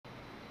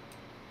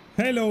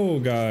Hello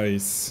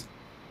guys,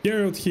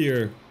 Gerald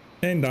here,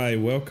 and I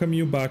welcome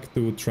you back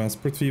to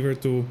Transport Fever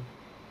 2.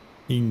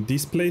 In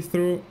this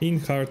playthrough, in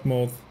hard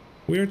mode,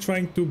 we are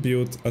trying to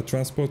build a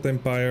transport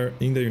empire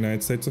in the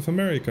United States of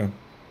America.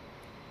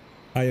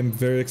 I am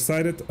very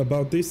excited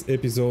about this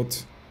episode.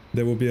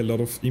 There will be a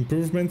lot of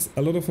improvements,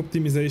 a lot of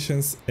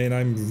optimizations, and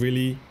I'm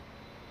really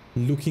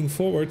looking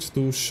forward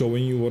to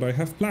showing you what I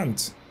have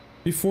planned.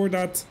 Before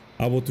that,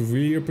 I would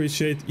really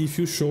appreciate if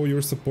you show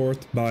your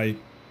support by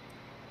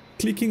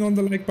clicking on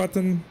the like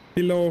button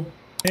below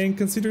and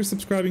consider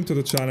subscribing to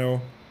the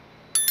channel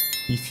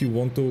if you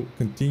want to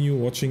continue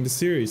watching the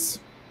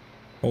series.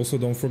 Also,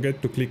 don't forget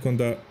to click on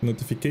the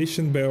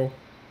notification bell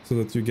so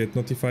that you get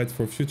notified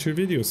for future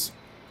videos.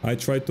 I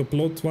try to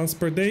upload once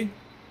per day.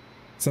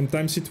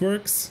 Sometimes it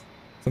works,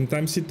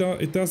 sometimes it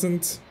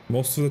doesn't.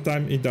 Most of the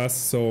time it does,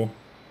 so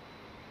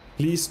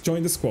please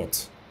join the squad.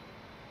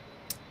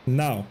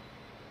 Now,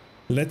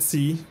 let's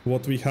see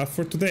what we have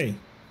for today.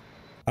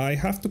 I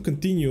have to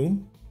continue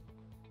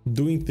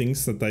doing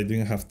things that I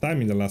didn't have time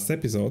in the last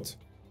episode,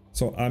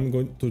 so I'm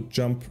going to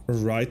jump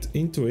right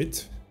into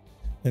it,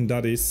 and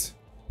that is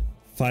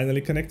finally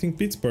connecting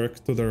Pittsburgh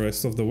to the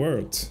rest of the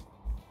world.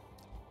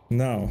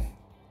 Now,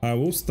 I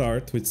will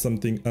start with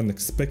something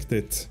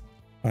unexpected,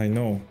 I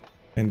know,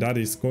 and that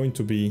is going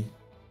to be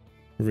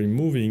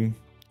removing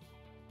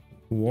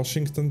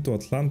Washington to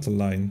Atlanta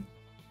line,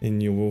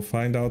 and you will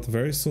find out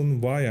very soon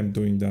why I'm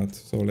doing that.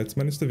 So let's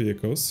manage the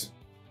vehicles.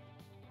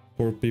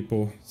 4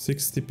 people,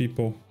 60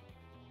 people.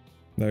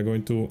 They're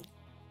going to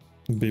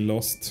be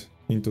lost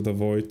into the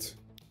void.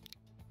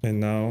 And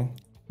now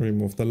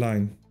remove the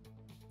line.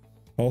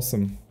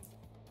 Awesome.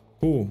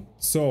 Cool.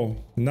 So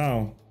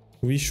now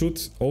we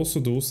should also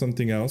do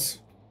something else.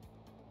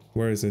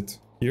 Where is it?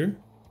 Here?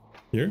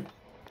 Here?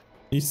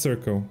 East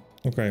circle.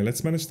 Okay,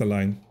 let's manage the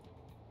line.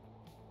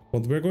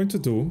 What we're going to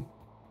do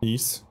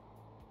is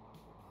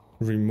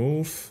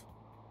remove...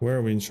 Where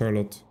are we in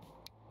Charlotte?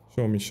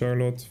 Show me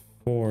Charlotte.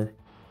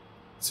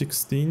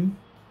 416.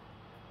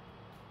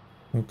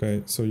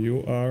 Okay, so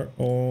you are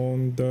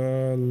on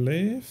the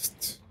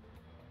left?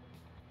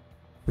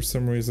 For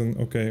some reason,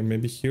 okay,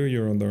 maybe here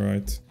you're on the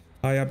right.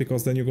 Ah yeah,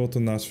 because then you go to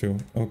Nashville.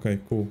 Okay,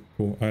 cool,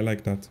 cool, I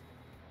like that.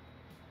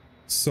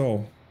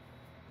 So,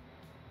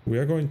 we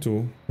are going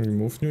to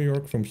remove New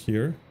York from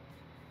here.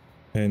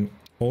 And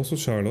also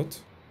Charlotte.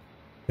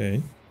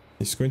 Okay,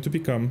 it's going to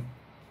become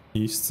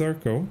East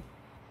Circle.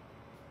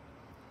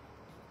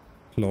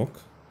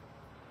 Clock.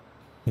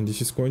 And this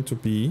is going to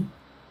be...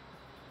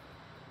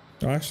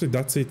 Actually,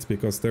 that's it,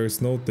 because there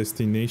is no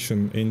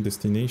destination in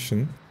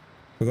destination.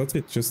 So that's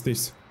it, just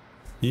this.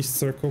 East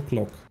circle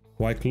clock.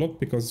 Why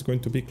clock? Because it's going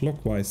to be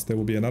clockwise. There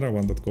will be another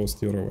one that goes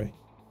the other way.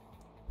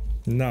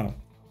 Now,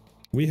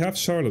 we have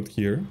Charlotte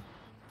here.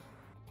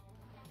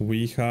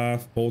 We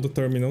have all the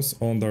terminals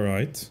on the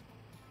right.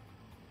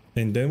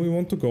 And then we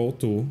want to go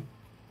to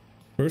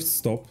first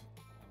stop.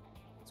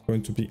 It's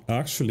going to be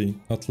actually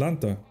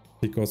Atlanta,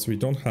 because we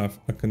don't have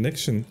a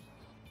connection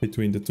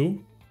between the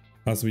two,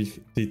 as we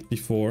did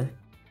before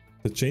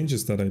the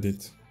changes that I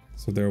did.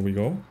 So there we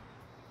go.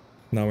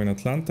 Now in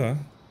Atlanta,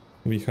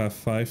 we have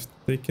 5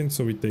 taken,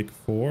 so we take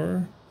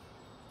 4.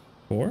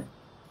 4.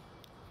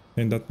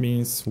 And that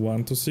means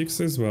 1 to 6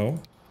 as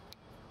well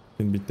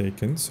can be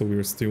taken, so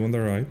we're still on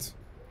the right.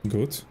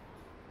 Good.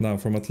 Now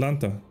from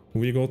Atlanta,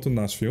 we go to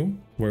Nashville,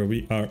 where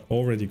we are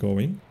already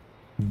going.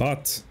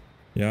 But,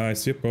 yeah, I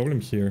see a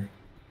problem here.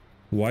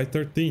 Why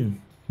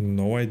 13?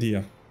 No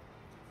idea.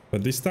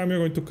 But this time we're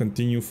going to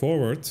continue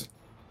forward.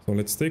 So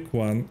let's take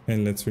 1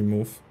 and let's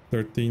remove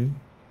 13.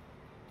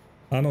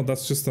 Ah no,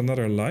 that's just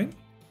another line.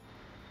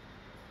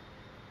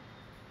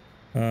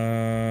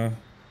 That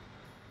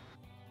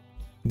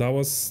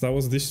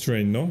was this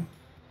train, no?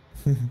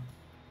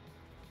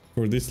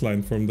 For this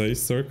line from the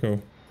East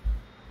Circle.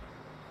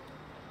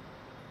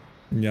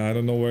 Yeah, I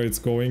don't know where it's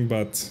going,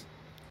 but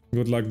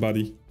good luck,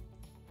 buddy.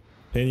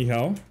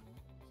 Anyhow,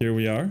 here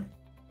we are.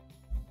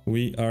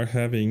 We are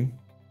having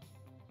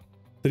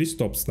 3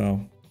 stops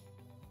now.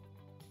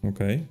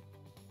 Okay,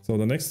 so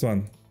the next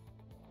one,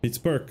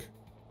 Pittsburgh.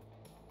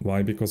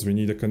 Why? Because we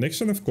need a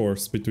connection, of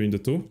course, between the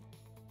two.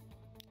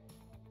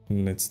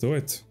 Let's do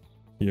it.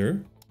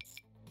 Here.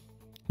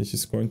 This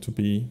is going to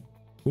be...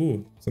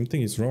 Ooh,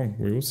 something is wrong.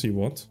 We will see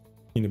what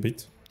in a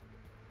bit.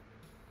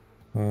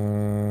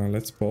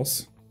 Let's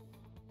pause.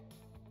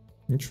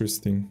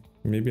 Interesting.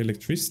 Maybe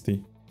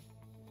electricity.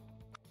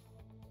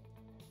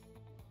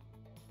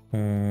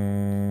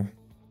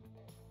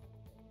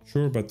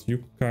 Sure, but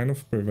you kind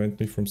of prevent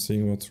me from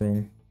seeing what's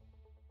wrong.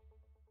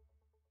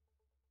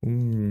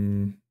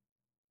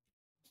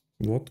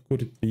 What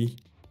could it be?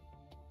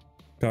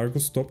 Cargo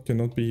stop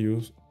cannot be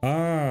used.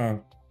 Ah!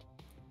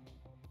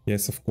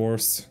 Yes, of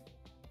course.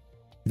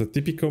 The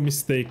typical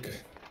mistake.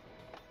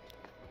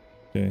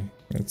 Okay,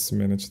 let's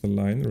manage the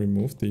line.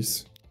 Remove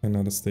this.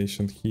 Another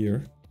station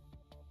here.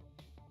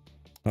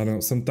 I don't know,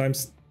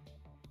 sometimes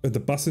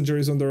the passenger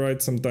is on the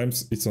right,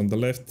 sometimes it's on the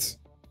left.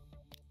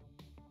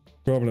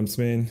 Problems,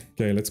 man.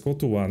 Okay, let's go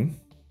to 1.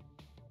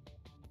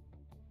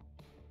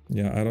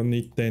 Yeah, I don't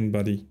need 10,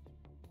 buddy.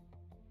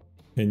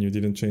 And you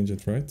didn't change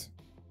it, right?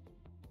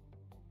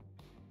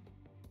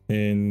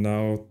 And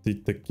now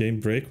did the game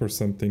break or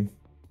something?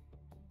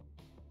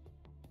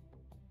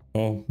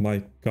 Oh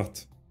my god.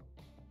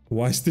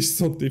 Why is this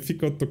so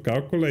difficult to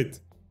calculate?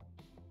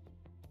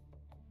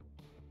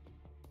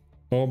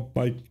 Oh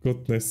my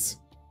goodness.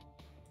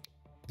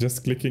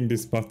 Just clicking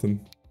this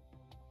button.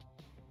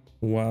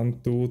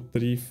 1, 2,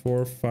 3,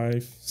 4,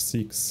 5,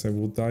 6.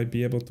 Would I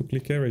be able to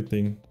click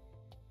everything?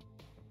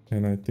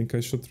 And I think I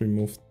should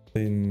remove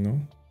 10,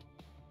 no?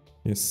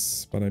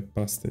 Yes, but I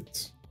passed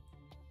it.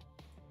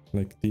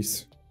 Like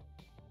this.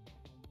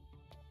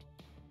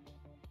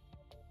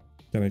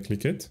 Can I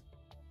click it?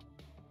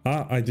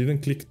 Ah, I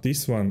didn't click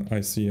this one.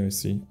 I see, I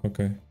see.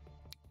 Okay.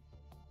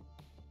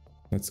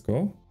 Let's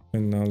go.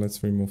 And now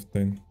let's remove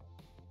 10.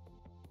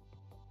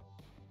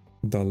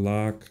 The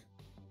lag.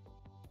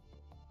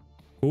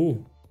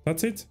 Cool.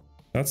 That's it.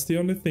 That's the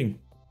only thing.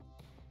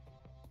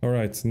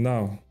 Alright,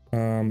 now,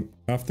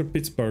 after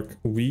Pittsburgh,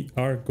 we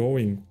are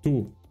going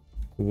to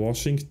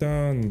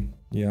Washington.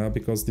 Yeah,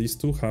 because these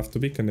two have to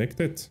be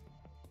connected.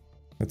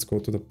 Let's go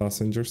to the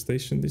passenger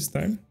station this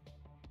time.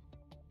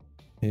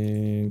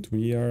 And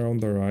we are on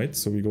the right,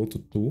 so we go to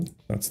 2.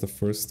 That's the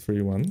first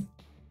free one.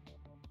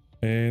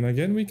 And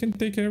again, we can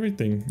take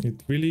everything.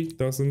 It really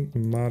doesn't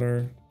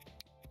matter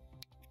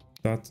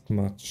that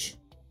much.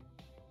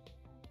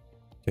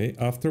 Okay,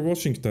 after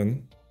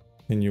Washington,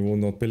 and you will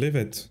not believe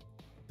it,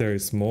 there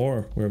is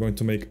more. We're going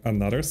to make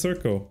another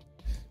circle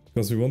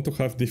because we want to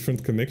have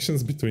different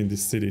connections between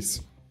these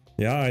cities.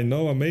 Yeah, I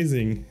know,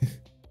 amazing.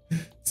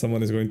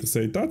 Someone is going to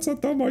say, that's a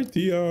dumb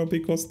idea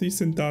because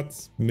this and that.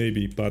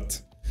 Maybe,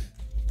 but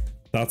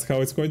that's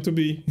how it's going to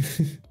be.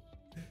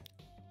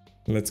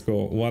 Let's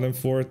go. 1 and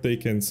 4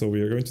 taken, so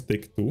we are going to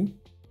take 2.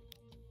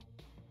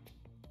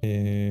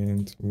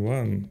 And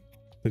 1,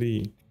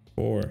 3,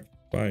 4,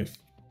 5,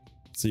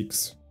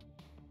 6.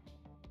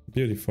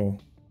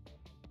 Beautiful.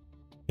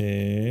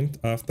 And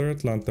after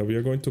Atlanta, we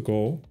are going to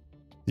go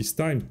this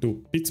time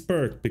to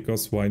Pittsburgh,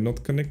 because why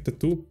not connect the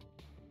two?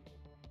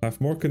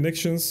 Have more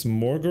connections,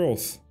 more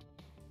growth.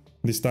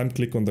 This time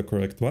click on the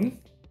correct one.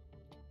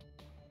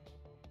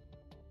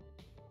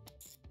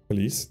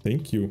 Please,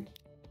 thank you.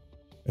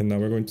 And now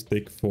we're going to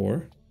take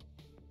 4.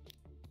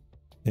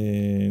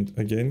 And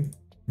again,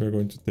 we're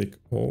going to take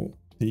all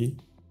the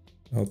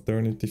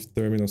alternative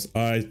terminals.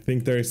 I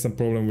think there is some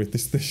problem with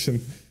this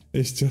station.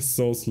 It's just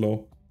so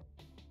slow.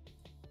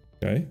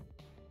 Okay.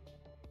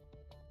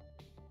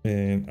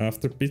 And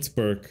after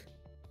Pittsburgh,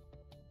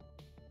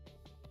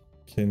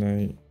 can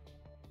I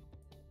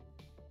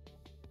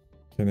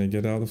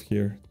get out of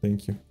here?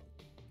 Thank you.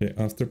 Okay,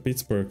 after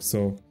Pittsburgh,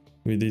 so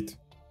we did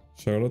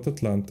Charlotte,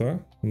 Atlanta,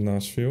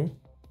 Nashville,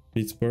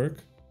 Pittsburgh,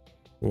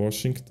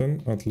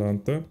 Washington,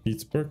 Atlanta,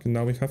 Pittsburgh.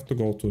 Now we have to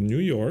go to New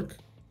York.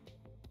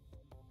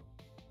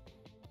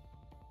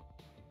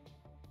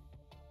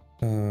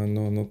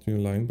 No, not new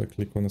line, but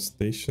click on a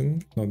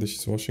station. No, this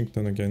is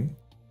Washington again.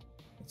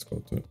 Let's go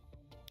to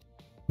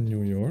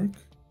New York.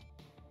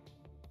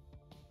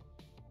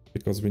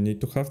 Because we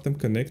need to have them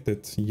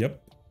connected.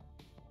 Yep.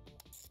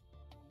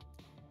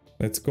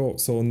 Let's go.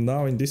 So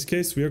now in this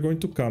case, we are going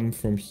to come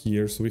from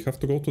here. So we have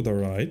to go to the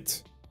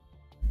right.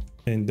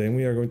 And then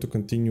we are going to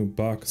continue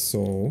back.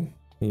 So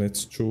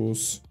let's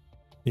choose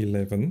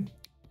 11.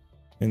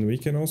 And we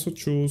can also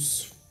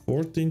choose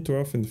 14,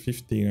 12, and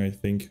 15, I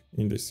think,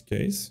 in this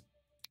case.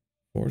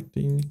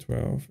 14,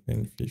 12,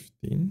 and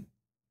 15.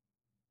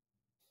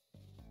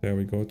 There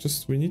we go.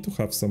 Just, we need to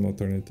have some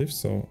alternatives.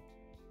 So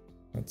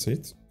that's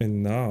it.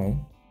 And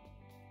now,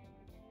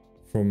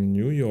 from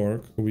New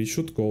York, we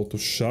should go to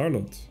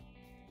Charlotte.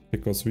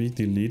 Because we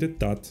deleted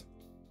that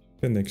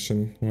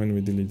connection when we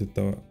deleted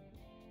the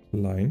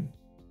line.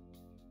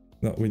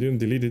 No, we didn't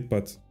delete it,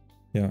 but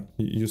yeah,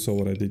 you saw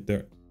what I did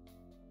there.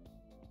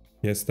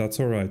 Yes, that's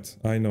all right.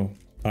 I know.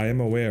 I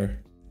am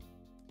aware.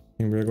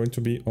 And we're going to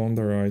be on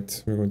the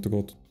right. We're going to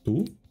go to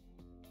 2.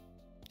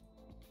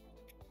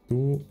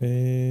 2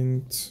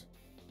 and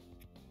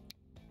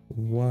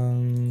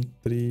 1,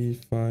 3,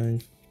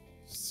 5,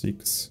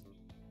 6.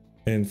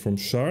 And from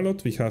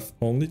Charlotte, we have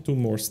only 2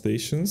 more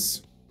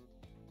stations.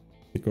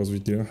 Because we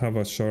didn't have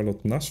a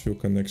Charlotte-Nashville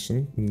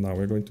connection. Now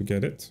we're going to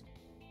get it.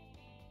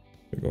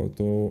 We go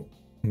to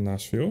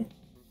Nashville.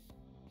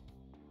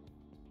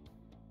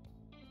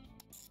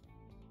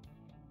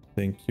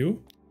 Thank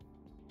you.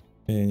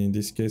 And in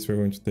this case, we're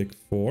going to take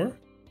 4.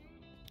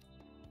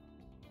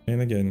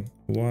 And again,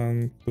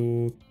 1,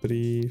 2,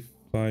 3,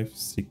 5,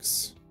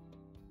 6.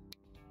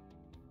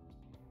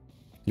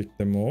 Click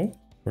them all.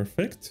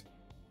 Perfect.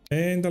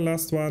 And the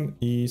last one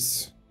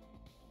is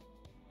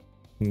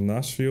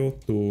Nashville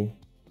to...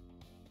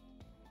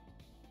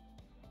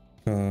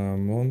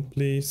 Come on,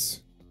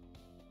 please.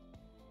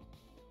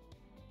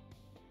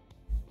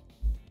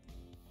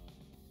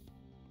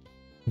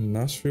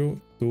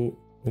 Nashville to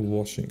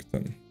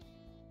Washington.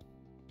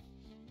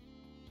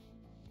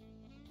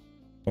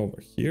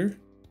 Over here.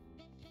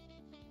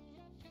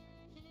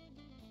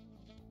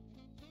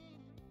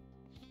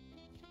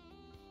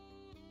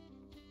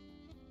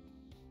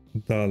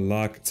 The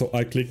luck. So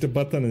I click the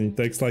button and it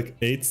takes like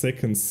 8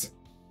 seconds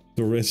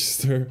to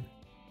register.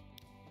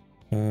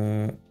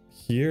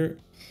 Here,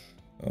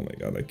 oh my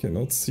god, I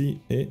cannot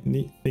see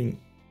anything.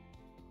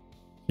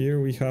 Here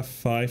we have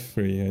 5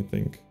 free, I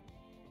think.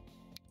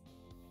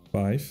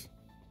 5.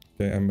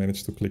 Okay, I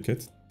managed to click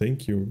it.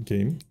 Thank you,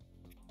 game.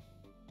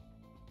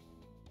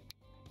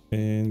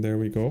 And there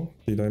we go.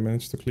 Did I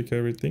manage to click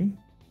everything?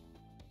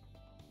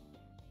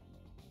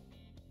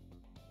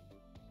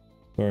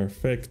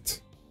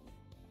 Perfect.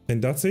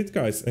 And that's it,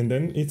 guys. And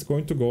then it's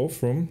going to go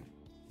from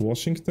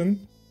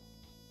Washington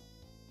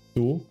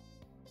to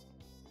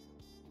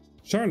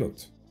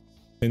Charlotte.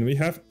 And we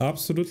have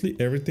absolutely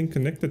everything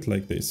connected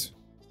like this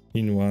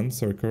in one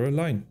circular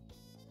line.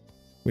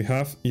 We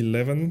have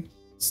 11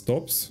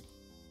 stops,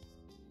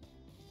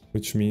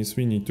 which means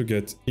we need to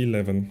get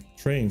 11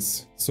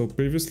 trains. So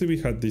previously we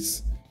had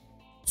these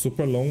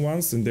super long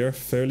ones and they're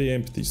fairly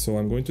empty. So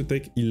I'm going to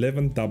take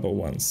 11 double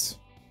ones.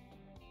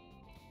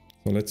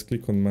 So let's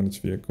click on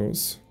manage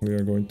vehicles. We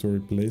are going to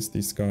replace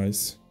these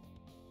guys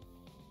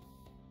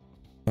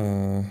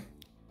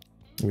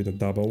with a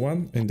double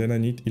one, and then I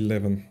need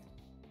 11.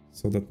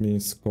 So that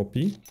means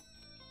copy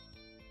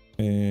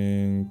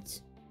and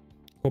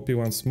copy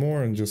once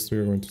more, and just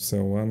we're going to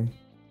sell one.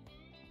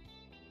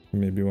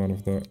 Maybe one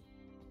of the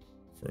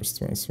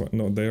first ones.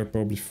 No, they are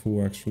probably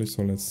full actually,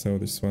 so let's sell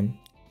this one.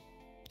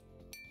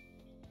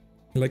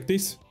 Like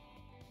this.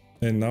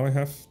 And now I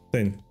have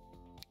 10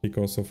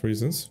 because of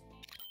reasons.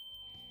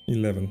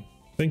 11.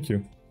 Thank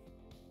you.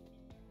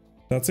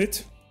 That's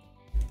it.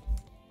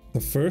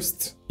 The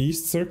first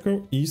east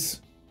circle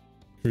is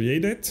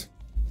created.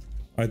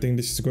 I think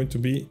this is going to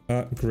be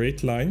a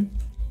great line.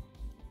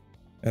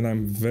 And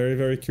I'm very,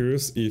 very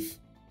curious if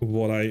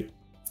what I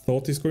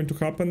thought is going to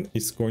happen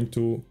is going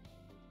to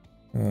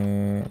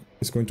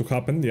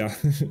happen. Yeah.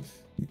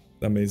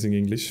 Amazing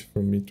English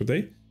from me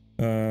today.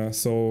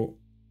 So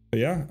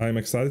yeah, I'm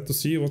excited to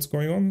see what's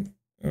going on,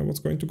 what's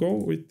going to go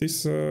with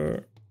this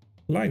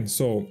line.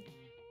 So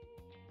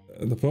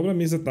the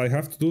problem is that I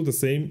have to do the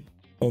same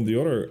on the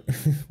other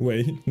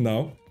way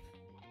now.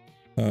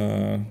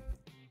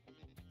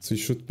 So it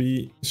should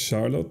be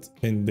Charlotte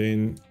and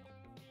then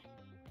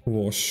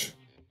Wash.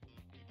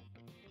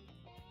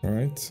 All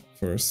right,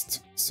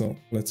 first. So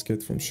let's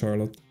get from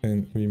Charlotte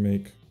and we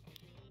make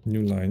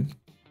new line.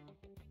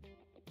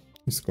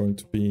 It's going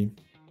to be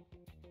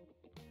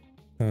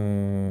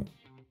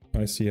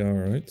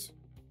ICR, right? It's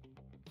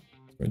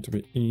going to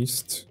be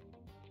east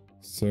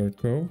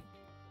circle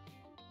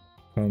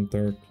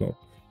counter clock.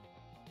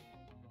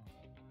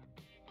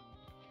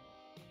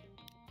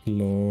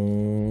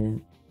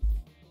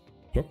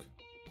 Clock.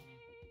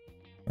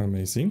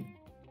 Amazing.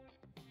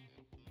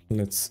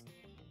 Let's.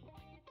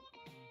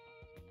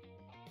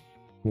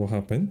 What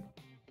happened?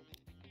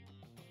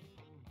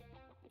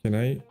 Can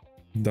I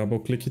double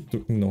click it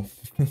to? No.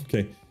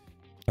 Okay.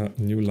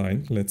 New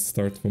line. Let's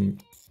start from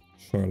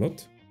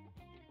Charlotte.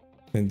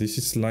 And this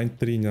is line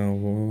 3 now.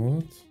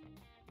 What?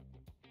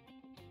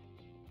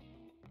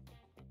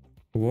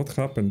 What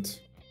happened?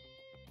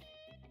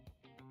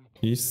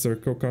 East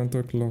circle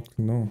counter clock?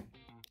 No.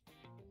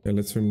 Okay,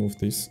 let's remove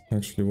this.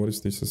 Actually, what is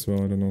this as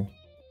well? I don't know.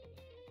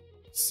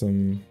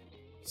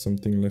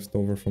 Something left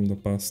over from the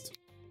past.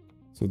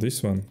 So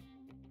this one.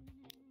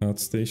 Add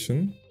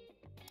station.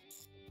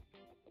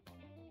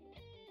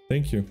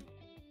 Thank you.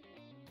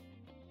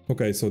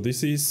 Okay, so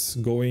this is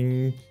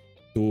going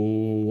to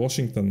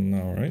Washington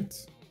now, right?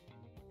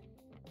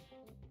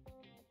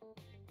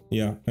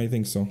 Yeah, I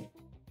think so.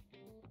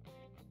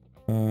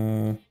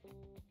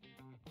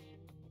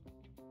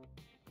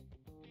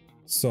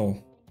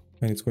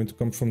 And it's going to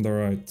come from the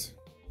right.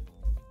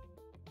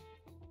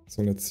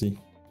 So let's see.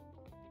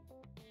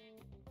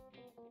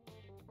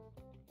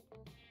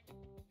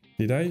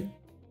 Did I?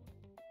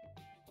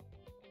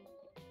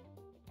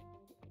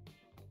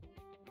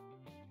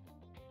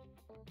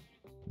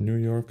 New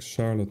York,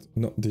 Charlotte.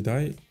 No, did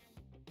I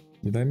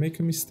make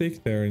a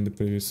mistake there in the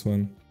previous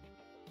one?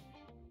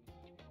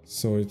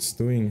 So it's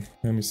doing,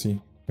 let me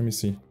see.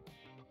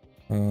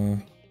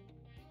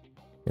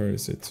 Where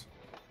is it?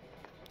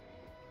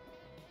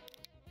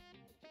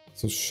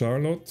 So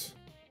Charlotte,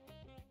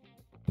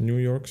 New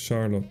York,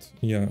 Charlotte.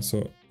 Yeah,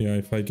 so yeah,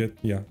 if I get,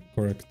 yeah,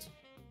 correct.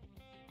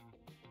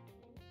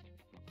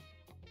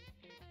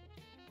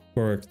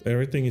 Correct,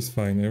 everything is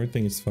fine,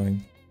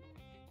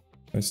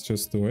 Let's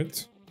just do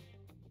it.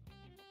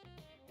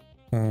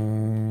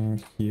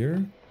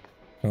 Here,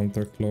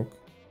 counter clock.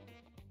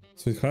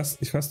 So it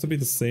has to be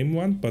the same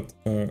one, but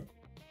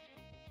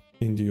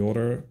in the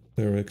other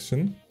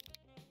direction.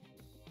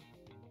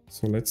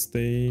 So let's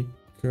take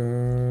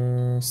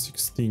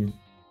 16,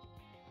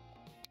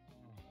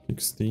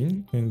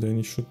 and then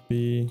it should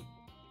be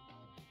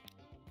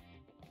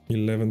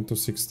 11 to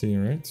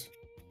 16, right?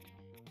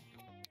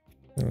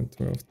 11,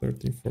 12,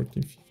 13,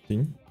 14,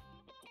 15.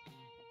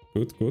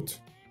 Good.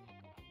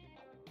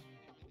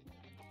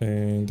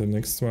 And the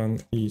next one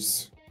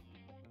is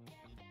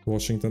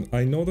Washington.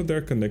 I know that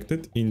they're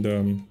connected in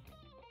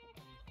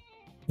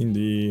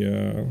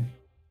the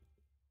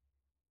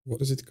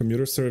what is it,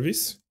 commuter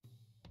service.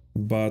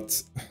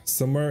 But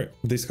somewhere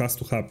this has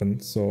to happen,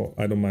 so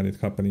I don't mind it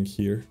happening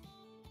here.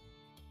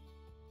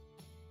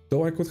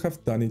 Though I could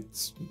have done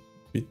it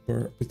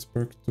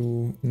Pittsburgh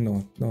to...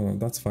 No,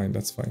 that's fine,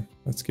 that's fine.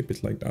 Let's keep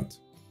it like that.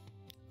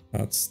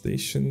 At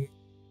station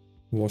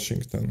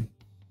Washington.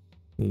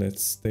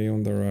 Let's stay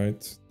on the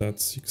right,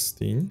 that's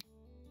 16.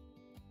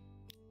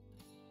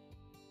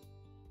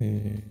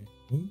 And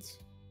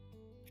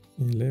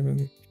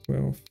 11,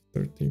 12,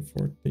 13,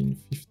 14,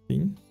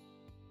 15.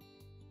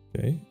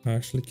 Okay, I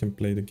actually can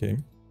play the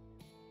game.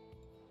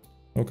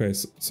 Okay,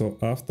 so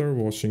after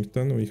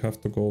Washington, we have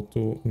to go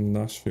to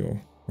Nashville,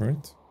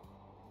 right?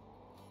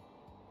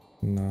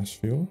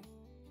 Nashville.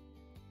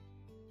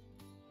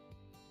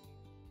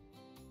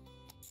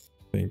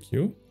 Thank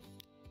you.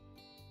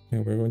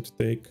 And we're going to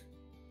take...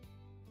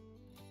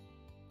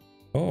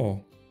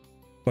 Oh,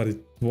 but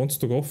it wants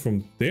to go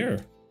from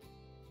there.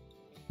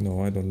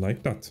 No, I don't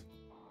like that.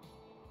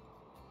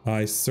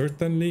 I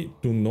certainly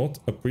do not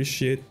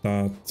appreciate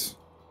that.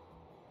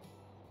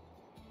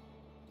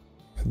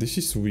 This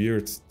is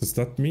weird. Does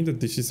that mean that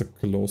this is a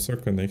closer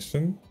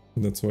connection?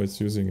 That's why it's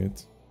using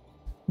it.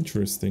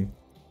 Interesting.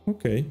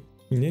 Okay.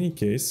 In any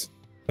case,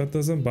 that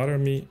doesn't bother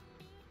me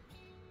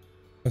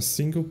a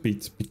single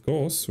bit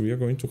because we are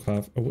going to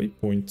have a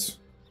waypoint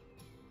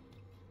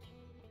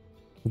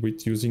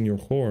with using your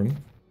horn.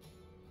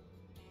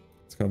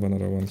 Let's have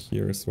another one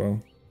here as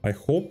well. I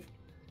hope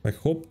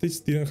this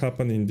didn't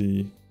happen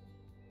in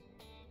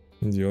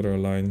the other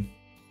line.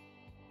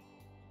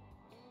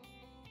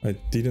 I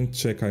didn't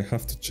check, I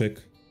have to check.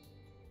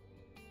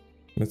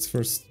 Let's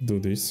first do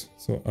this.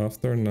 So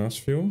after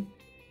Nashville,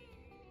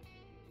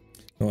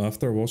 no,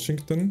 after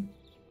Washington,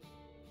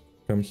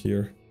 come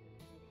here.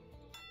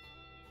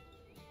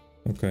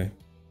 Okay,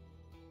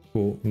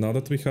 cool. Now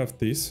that we have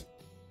this,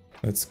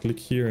 let's click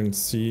here and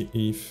see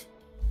if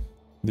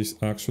this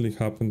actually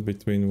happened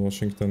between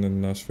Washington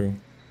and Nashville.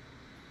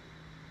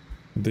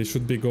 They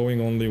should be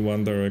going only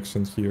one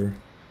direction here.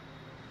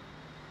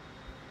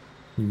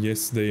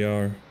 Yes, they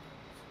are.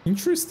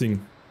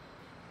 Interesting.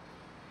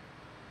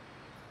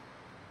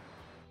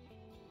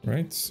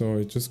 Right, so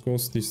it just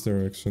goes this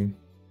direction.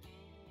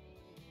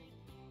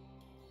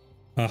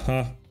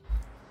 Aha.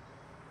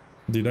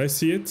 Did I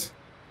see it?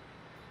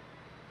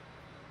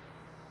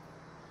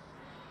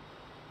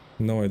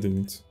 No, I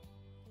didn't.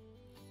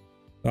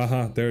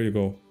 Aha, there you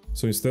go.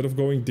 So instead of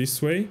going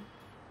this way...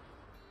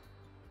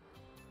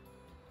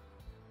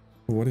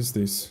 What is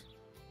this?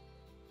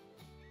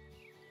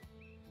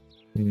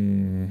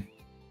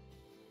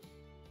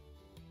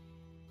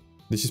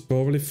 This is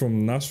probably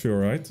from Nashville,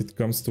 right? It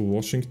comes to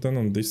Washington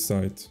on this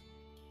side.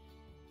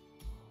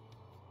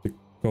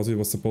 Because it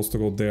was supposed to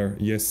go there.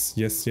 Yes,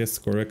 yes, yes,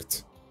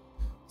 correct.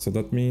 So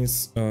that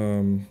means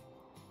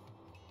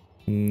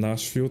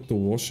Nashville to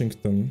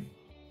Washington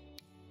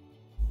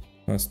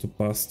has to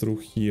pass through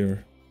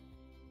here.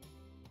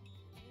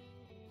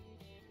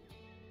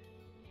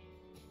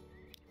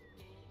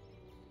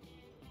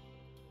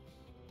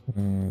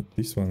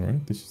 This one,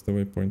 right? This is the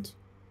waypoint.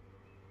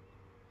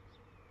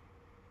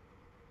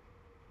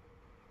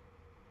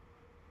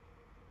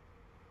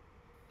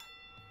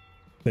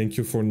 Thank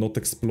you for not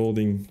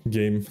exploding,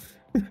 game.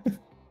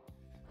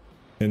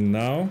 And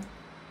now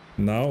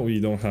we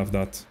don't have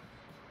that.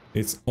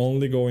 It's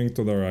only going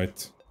to the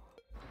right.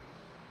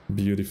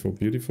 Beautiful,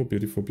 beautiful,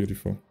 beautiful,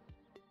 beautiful.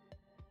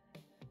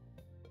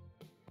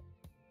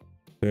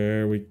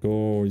 There we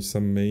go. It's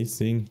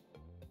amazing.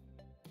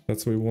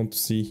 That's what we want to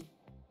see.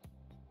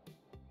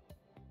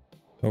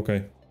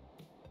 Okay.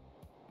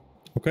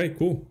 Okay,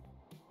 cool.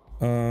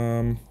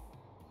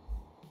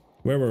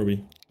 Where were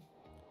we?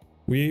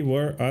 We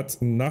were at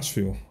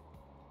Nashville.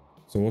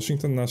 So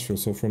Washington, Nashville.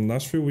 So from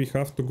Nashville we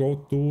have to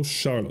go to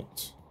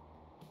Charlotte.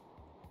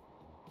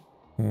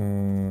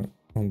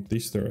 On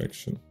this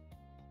direction.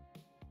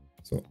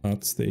 So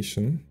at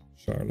station,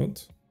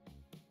 Charlotte.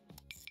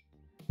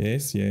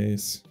 Yes,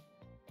 yes.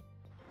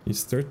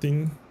 Is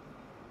 13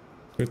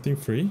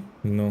 free?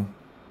 No.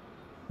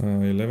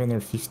 11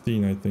 or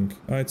 15, I think.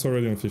 Ah, it's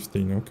already on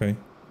 15, okay.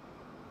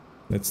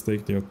 Let's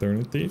take the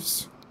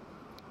alternatives.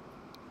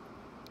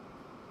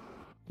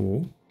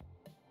 Cool.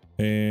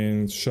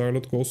 And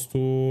Charlotte goes to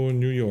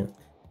New York.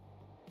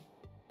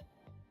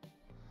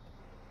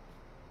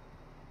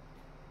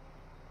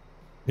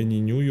 And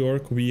in New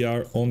York we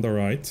are on the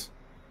right.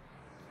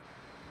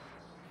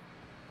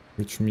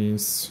 Which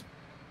means,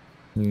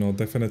 no,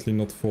 definitely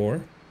not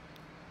 4.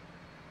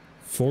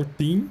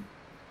 14.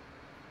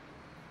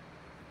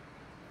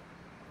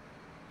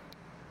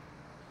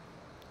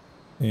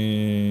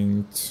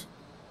 And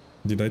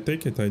did I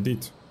take it? I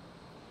did.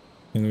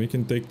 And we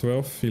can take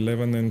 12,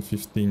 11 and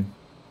 15.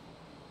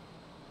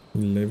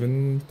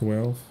 11,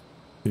 12,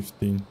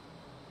 15.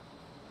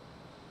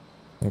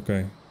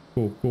 Okay,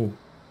 cool, cool.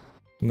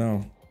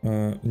 Now,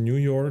 New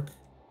York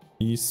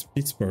is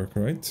Pittsburgh,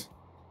 right?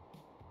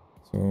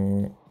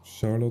 So,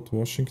 Charlotte,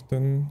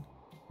 Washington,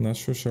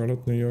 Nashville,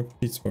 Charlotte, New York,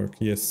 Pittsburgh,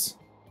 yes.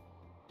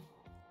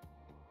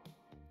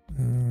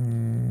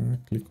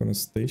 Click on a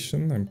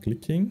station, I'm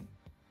clicking.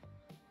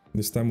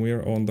 This time we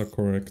are on the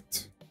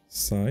correct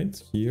side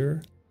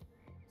here.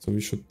 So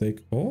we should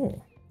take...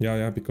 Oh,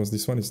 yeah, because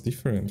this one is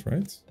different,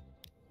 right?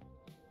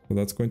 So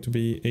that's going to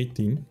be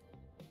 18.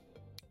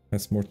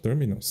 Has more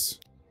terminals.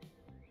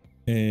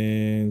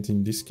 And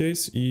in this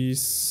case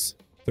is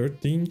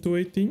 13 to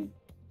 18?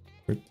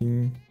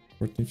 13,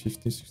 14,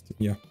 15, 16,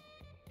 yeah.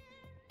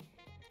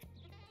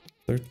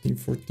 13,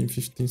 14,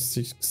 15,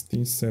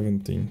 16,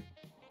 17.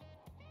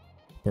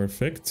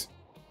 Perfect.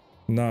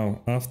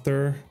 Now,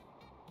 after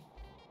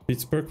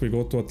Pittsburgh, we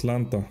go to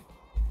Atlanta.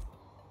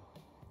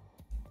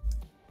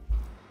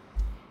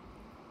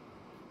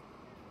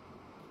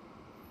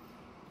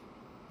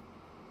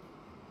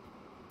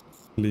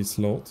 Please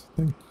load.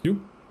 Thank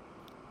you.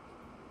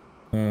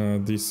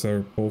 These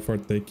are both are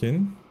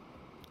taken.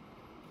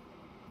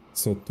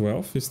 So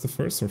 12 is the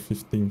first or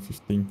 15?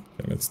 15.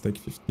 Okay, let's take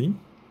 15.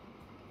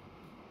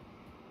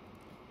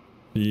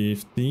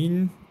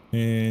 15.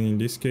 And in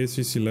this case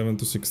it's 11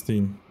 to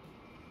 16.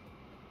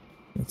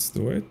 Let's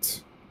do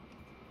it.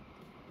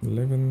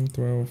 11,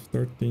 12,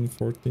 13,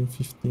 14,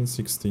 15,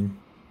 16.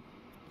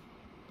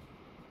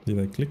 Did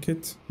I click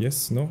it?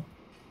 Yes, no?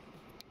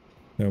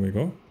 There we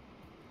go.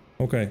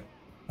 Okay.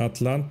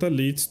 Atlanta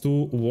leads to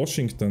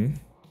Washington.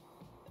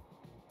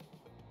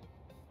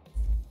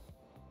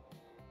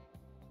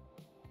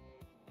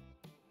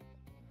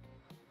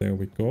 There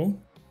we go.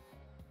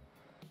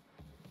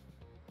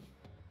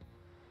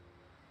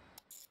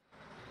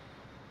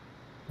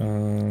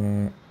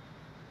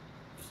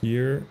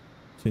 Here,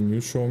 can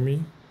you show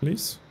me,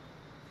 please?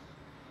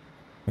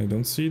 I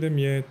don't see them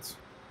yet.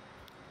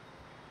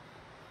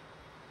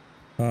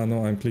 Ah,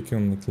 no, I'm clicking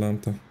on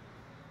Atlanta.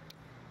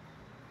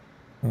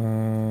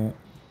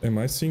 Am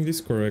I seeing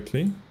this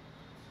correctly?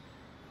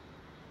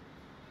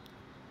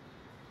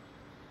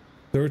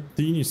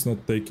 13 is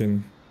not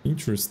taken.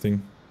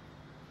 Interesting.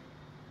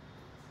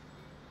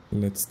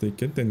 Let's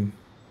take it then.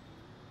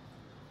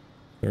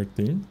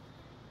 13.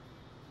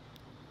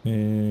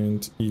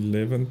 And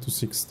 11 to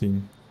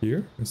 16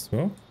 here as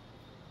well.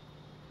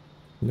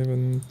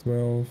 11,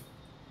 12,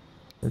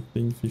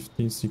 14,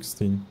 15,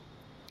 16.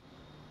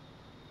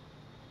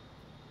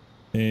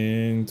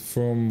 And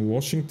from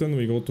Washington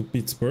we go to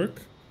Pittsburgh.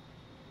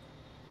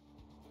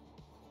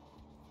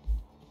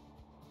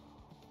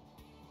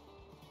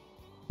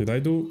 Did I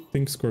do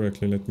things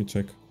correctly? Let me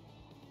check.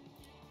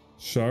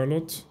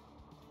 Charlotte.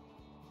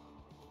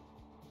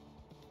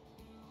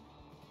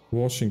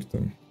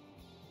 Washington.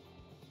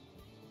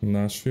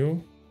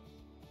 Nashville.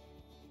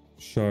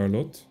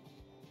 Charlotte.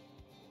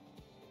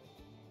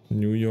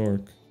 New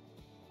York.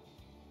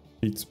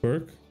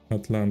 Pittsburgh.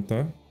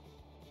 Atlanta.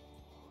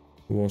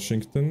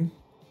 Washington.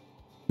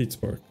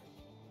 Pittsburgh.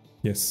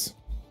 Yes.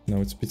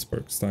 Now it's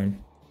Pittsburgh's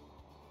time.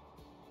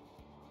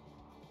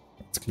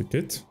 Let's click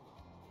it.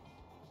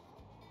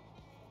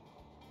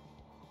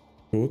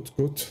 Good,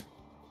 good.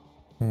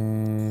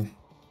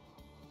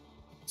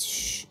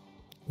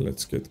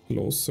 Let's get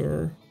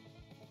closer.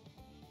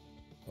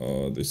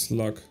 This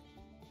lag.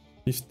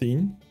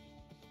 15.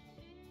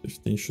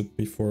 15 should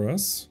be for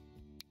us.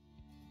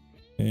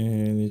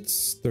 And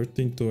it's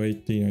 13 to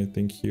 18, I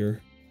think,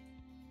 here.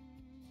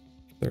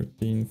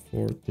 13,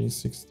 14,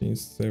 16,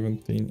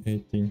 17,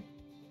 18.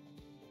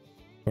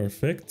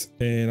 Perfect.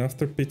 And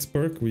after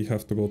Pittsburgh, we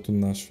have to go to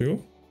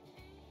Nashville.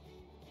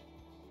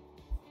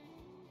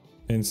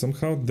 And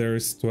somehow there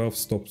is 12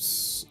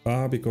 stops.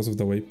 Ah, because of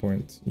the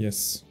waypoint.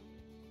 Yes.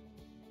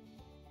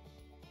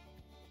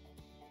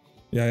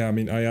 Yeah, I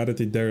mean, I added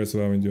it there as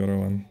well in the other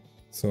one.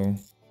 So...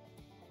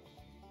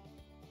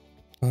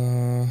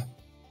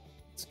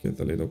 let's get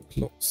a little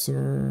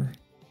closer.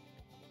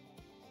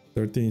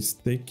 13 is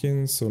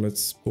taken, so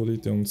let's put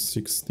it on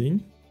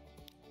 16.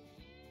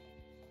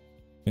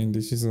 And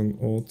this is an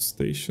odd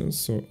station,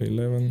 so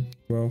 11,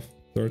 12,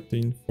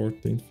 13,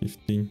 14,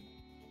 15.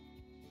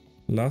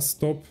 Last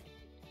stop,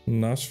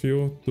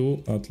 Nashville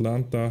to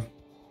Atlanta,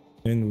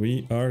 and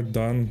we are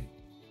done.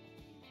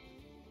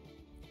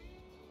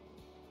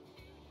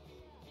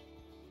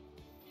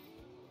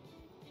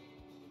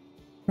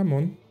 Come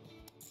on.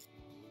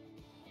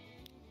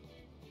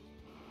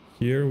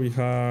 Here we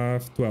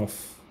have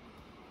 12.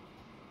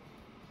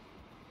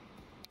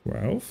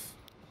 12.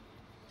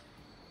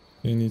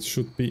 And it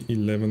should be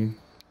 11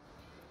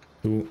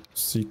 to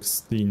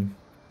 16.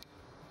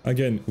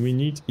 Again, we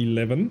need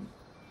 11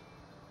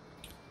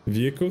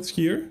 vehicles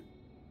here.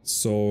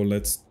 So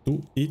let's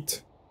do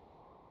it.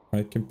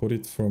 I can put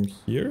it from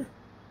here.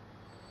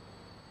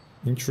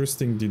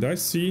 Interesting. Did I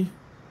see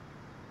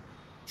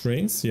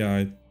trains?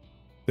 Yeah,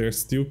 they're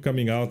still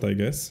coming out, I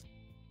guess.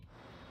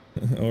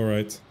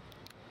 Alright.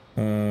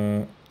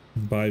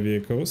 Buy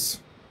vehicles.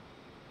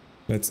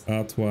 Let's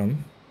add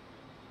one.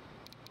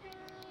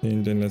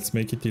 And then let's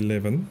make it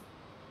 11.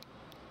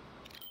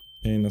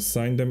 And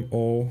assign them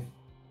all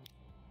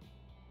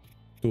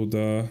to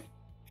the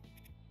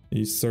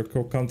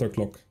circle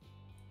counterclock.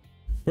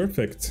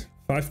 Perfect.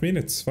 5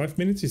 minutes. 5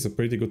 minutes is a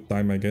pretty good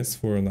time, I guess,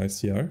 for an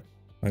ICR.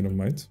 I don't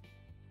mind.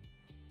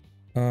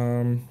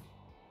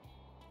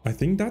 I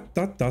think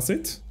that does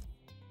it.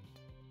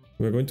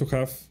 We're going to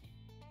have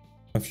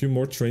a few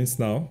more trains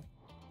now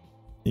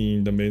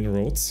in the main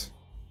roads,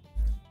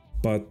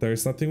 but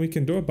there's nothing we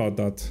can do about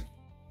that.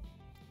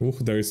 Ooh,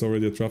 there is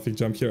already a traffic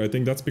jam here. I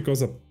think that's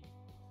because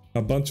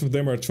a bunch of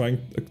them are trying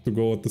to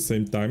go at the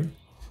same time.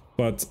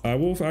 But I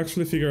will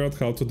actually figure out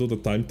how to do the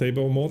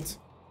timetable mode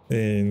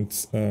and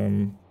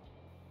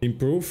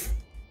improve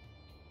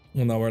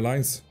on our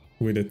lines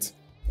with it.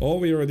 Oh,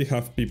 we already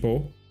have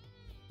people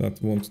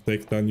that want to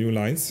take the new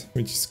lines,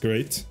 which is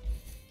great.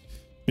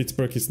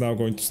 Pittsburgh is now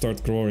going to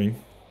start growing.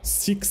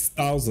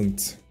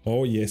 6,000.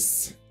 Oh,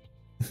 yes.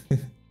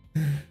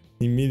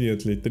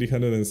 Immediately,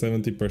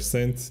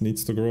 370%.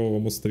 Needs to grow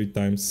almost 3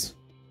 times.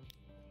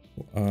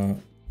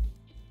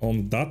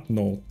 On that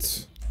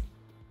note,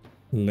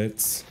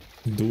 let's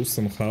do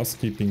some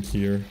housekeeping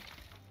here.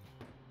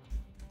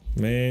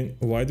 Man,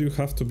 why do you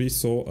have to be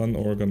so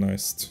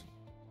unorganized?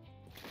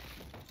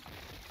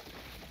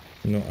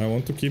 No, I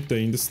want to keep the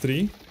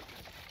industry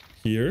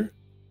here.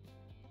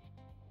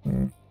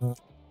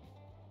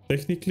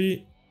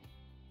 Technically,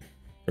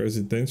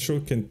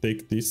 residential can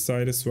take this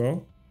side as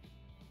well.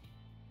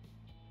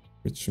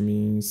 Which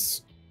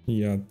means,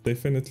 yeah,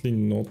 definitely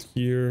not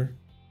here.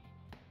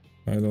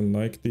 I don't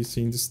like these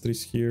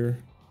industries here.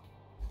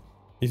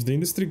 If the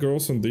industry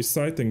grows on this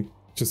side and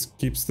just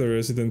keeps the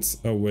residents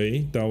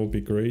away, that would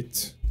be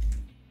great.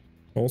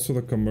 Also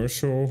the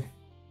commercial,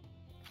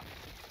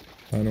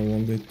 I don't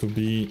want it to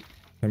be,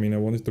 I mean, I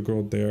want it to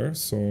go there,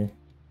 so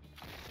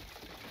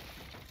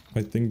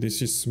I think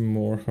this is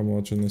more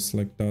homogeneous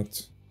like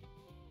that.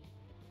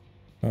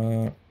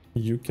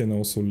 You can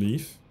also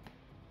leave.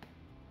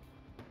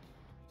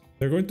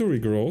 They're going to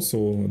regrow,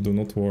 so do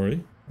not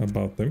worry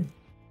about them.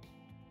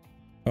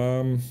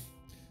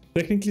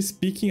 Technically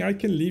speaking, I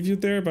can leave you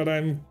there, but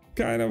I'm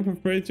kind of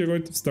afraid you're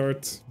going to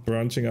start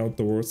branching out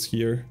towards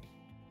here.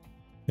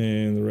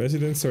 And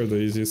residents are the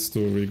easiest to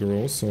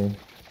regrow, so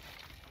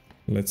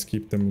let's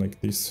keep them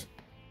like this.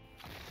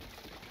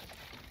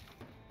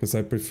 Because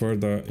I prefer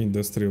the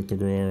industrial to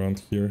grow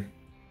around here.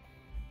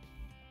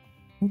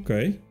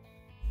 Okay.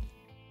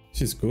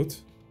 This is good.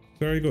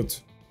 Very good.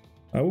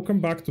 I will come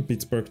back to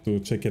Pittsburgh to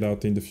check it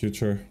out in the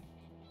future.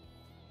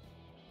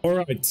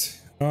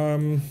 Alright.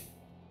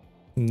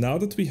 Now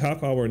that we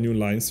have our new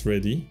lines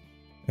ready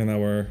and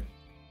our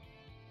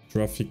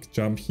traffic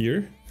jam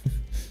here,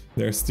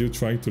 they're still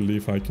trying to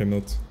leave. I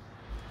cannot.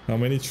 How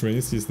many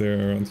trains is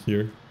there around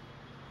here?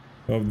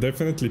 Oh,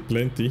 definitely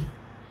plenty.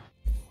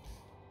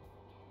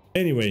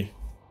 Anyway,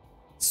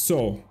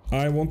 so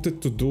I wanted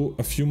to do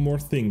a few more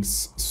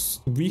things.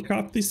 We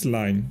have this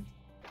line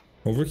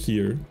over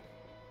here,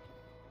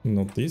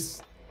 not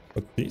this,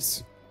 but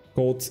this,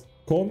 called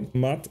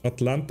Con-Mat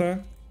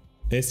Atlanta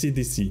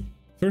SEDC.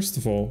 First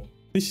of all,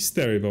 this is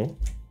terrible,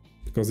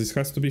 because this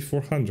has to be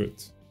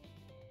 400.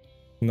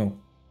 No,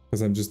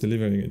 because I'm just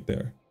delivering it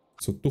there.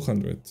 So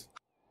 200.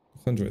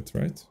 200,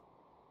 right?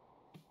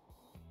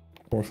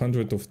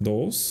 400 of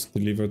those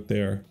delivered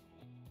there.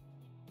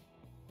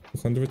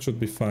 200 should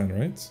be fine,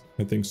 right?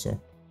 I think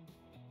so.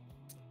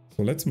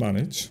 So let's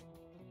manage.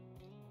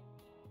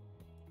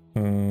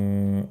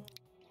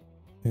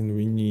 And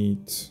we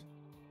need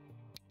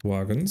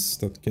wagons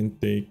that can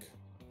take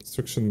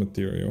construction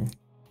material.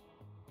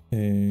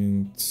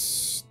 And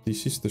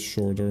this is the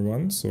shorter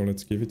one, so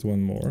let's give it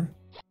one more.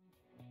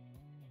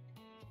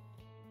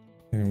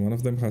 And one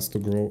of them has to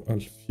grow a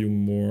few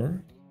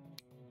more.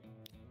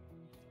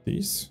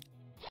 These.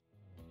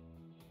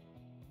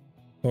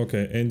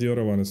 Okay, and the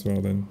other one as well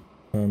then.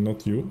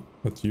 Not you,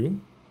 but you.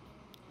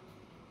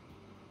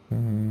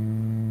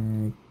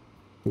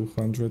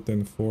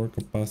 204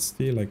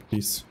 capacity, like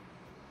this.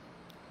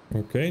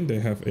 Okay, they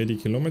have 80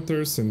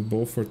 kilometers and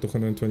both for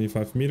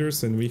 225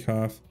 meters, and we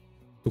have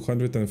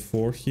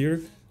 204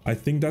 here. I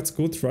think that's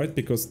good, right?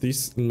 Because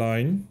this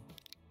line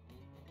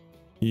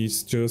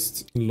is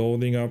just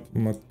loading up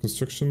my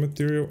construction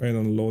material and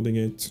unloading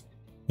it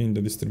in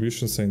the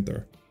distribution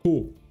center.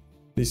 Cool.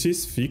 This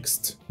is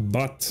fixed,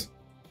 but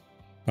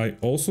I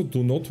also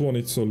do not want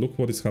it, so look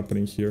what is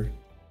happening here.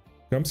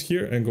 Comes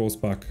here and goes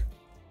back.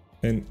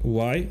 And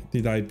why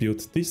did I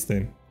build this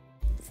then?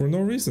 For no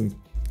reason.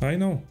 I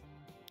know.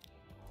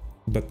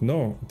 But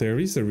no, there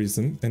is a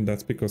reason, and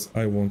that's because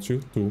I want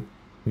you to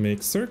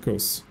make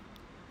circles.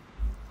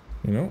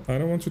 You know, I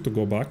don't want you to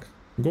go back.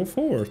 Go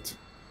forward.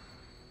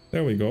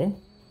 There we go.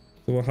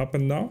 So what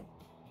happened now?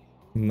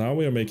 Now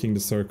we are making the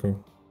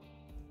circle.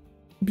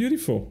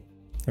 Beautiful.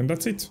 And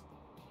that's it.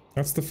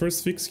 That's the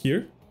first fix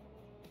here.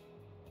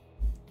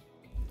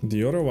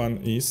 The other one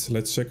is,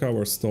 let's check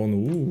our stone.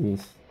 Ooh.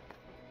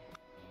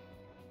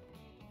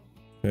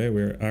 Okay,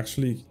 we're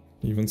actually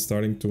even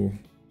starting to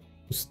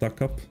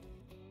stack up.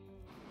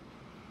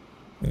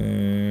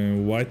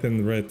 White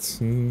and red.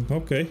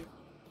 Okay.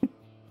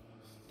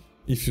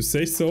 If you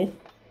say so.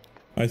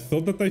 I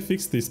thought that I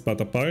fixed this, but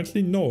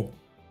apparently no.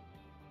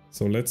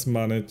 So let's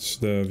manage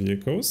the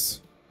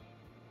vehicles.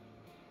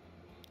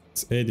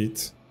 Let's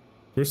edit.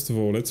 First of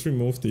all, let's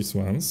remove these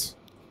ones.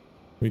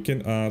 We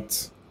can add,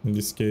 in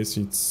this case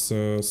it's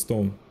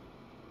stone.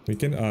 We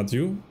can add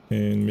you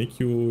and make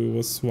you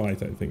was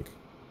white, I think.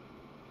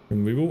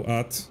 And we will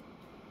add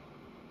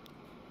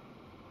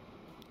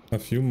a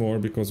few more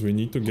because we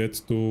need to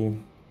get to...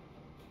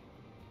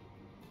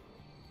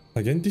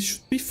 Again, this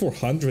should be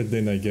 400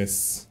 then, I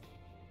guess.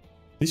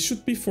 This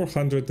should be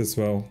 400 as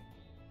well.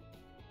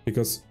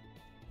 Because...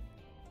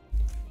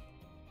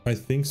 I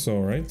think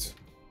so, right?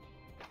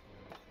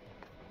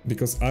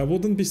 Because I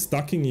wouldn't be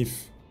stacking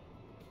if...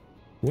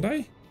 Would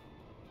I?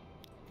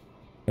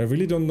 I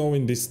really don't know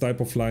in this type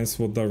of lines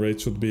what the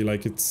rate should be.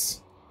 Like,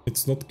 it's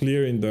not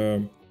clear in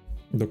the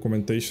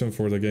documentation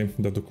for the game.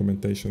 The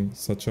documentation,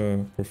 such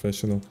a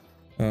professional.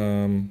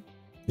 In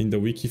the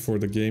wiki for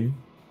the game.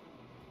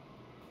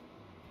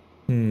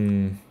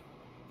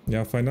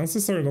 Yeah,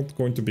 finances are not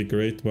going to be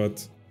great,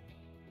 but...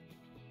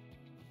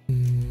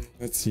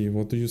 let's see,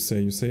 what do you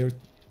say? You say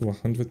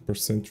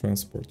 100%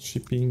 transport.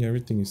 Shipping,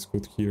 everything is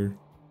good here.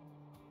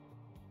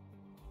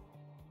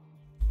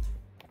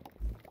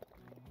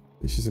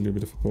 This is a little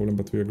bit of a problem,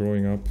 but we are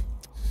growing up.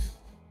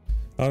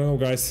 I don't know,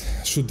 guys.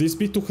 Should this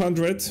be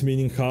 200,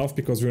 meaning half,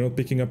 because we're not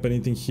picking up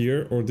anything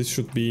here? Or this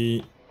should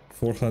be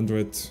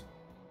 400?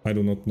 I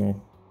do not know.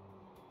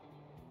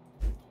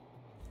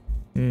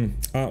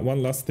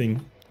 One last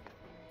thing.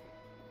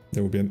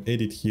 There will be an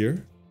edit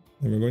here.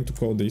 And we're going to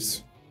call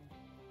this.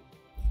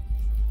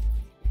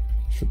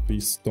 Should be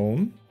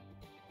stone.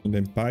 And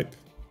then pipe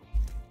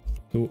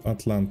to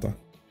Atlanta.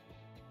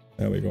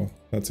 There we go.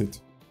 That's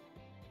it.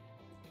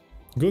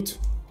 Good.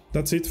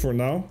 That's it for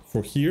now,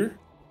 for here.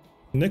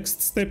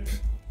 Next step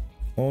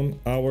on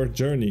our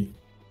journey.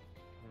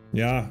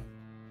 Yeah.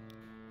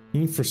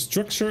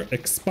 Infrastructure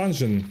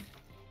expansion.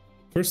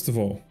 First of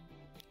all,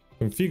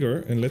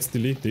 configure, and let's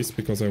delete this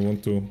because I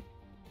want to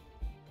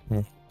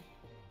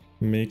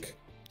make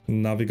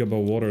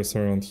navigable waters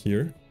around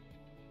here.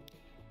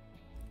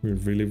 We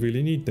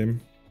really need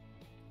them.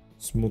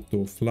 Smooth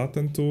tool,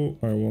 flatten tool.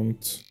 I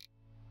want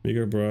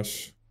bigger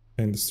brush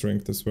and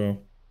strength as well.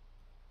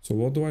 So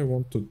what do I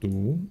want to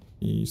do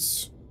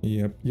is,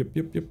 yep.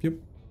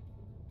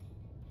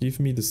 Give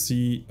me the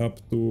sea up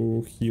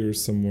to here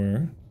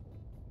somewhere.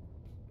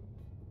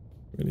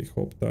 Really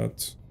hope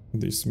that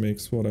this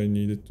makes what I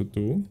needed to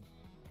do.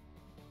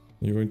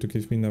 You're going to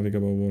give me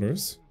navigable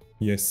waters?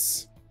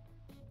 Yes.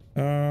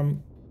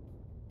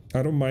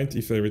 I don't mind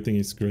if everything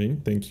is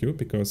green, thank you,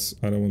 because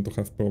I don't want to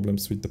have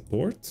problems with the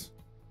port.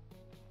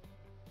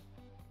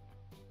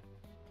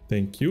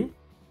 Thank you.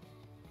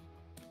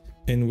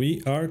 And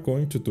we are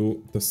going to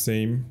do the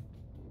same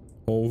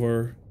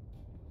over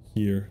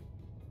here.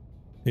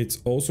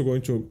 It's also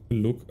going to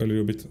look a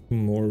little bit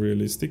more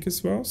realistic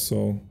as well,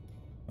 so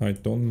I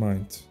don't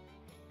mind.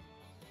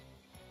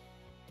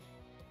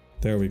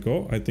 There we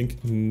go. I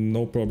think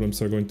no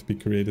problems are going to be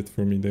created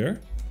for me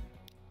there.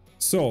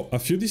 So a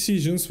few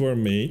decisions were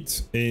made,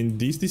 and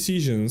these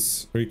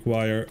decisions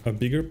require a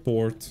bigger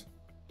port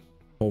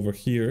over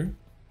here,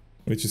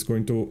 which is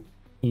going to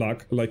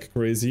lag like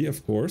crazy,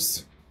 of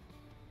course.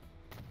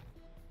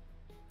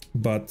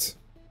 But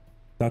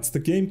that's the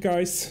game,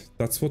 guys.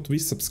 That's what we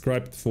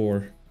subscribed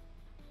for.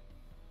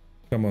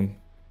 Come on.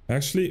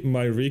 Actually,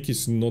 my rig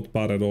is not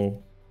bad at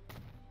all.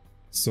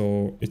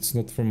 So it's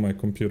not from my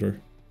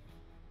computer.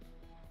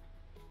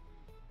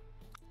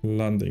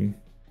 Landing.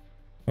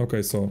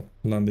 Okay, so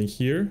landing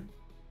here.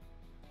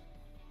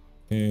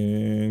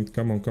 And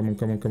come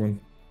on.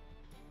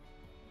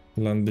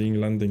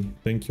 Landing.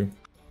 Thank you.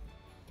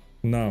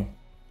 Now,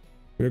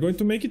 we're going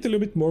to make it a little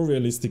bit more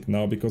realistic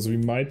now, because we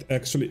might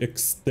actually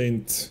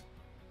extend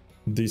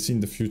this in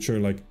the future,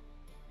 like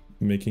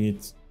making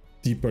it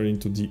deeper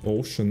into the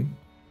ocean.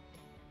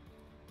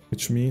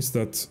 Which means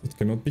that it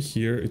cannot be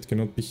here, it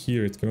cannot be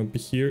here, it cannot be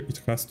here,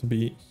 it has to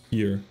be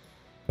here.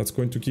 That's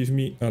going to give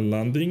me a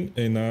landing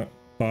and a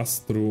pass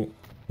through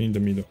in the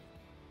middle.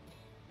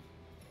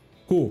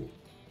 Cool.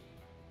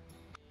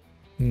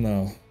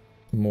 Now,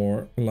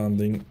 more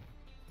landing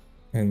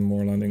and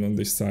more landing on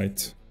this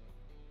side.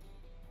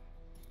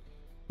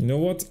 You know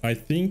what? I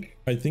think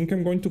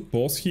I'm going to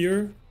pause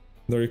here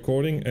the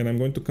recording, and I'm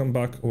going to come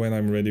back when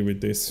I'm ready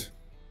with this.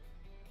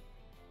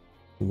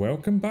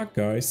 Welcome back,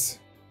 guys.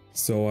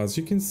 So as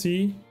you can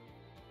see,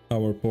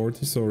 our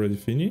port is already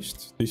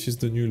finished. This is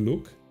the new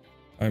look.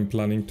 I'm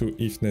planning to,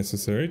 if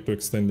necessary, to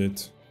extend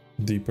it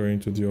deeper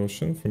into the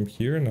ocean from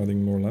here and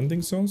adding more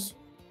landing zones.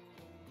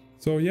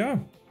 So yeah,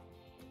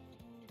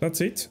 that's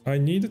it. I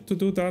needed to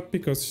do that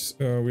because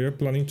we are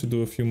planning to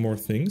do a few more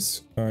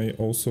things. I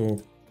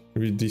also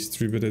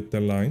redistributed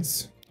the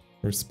lines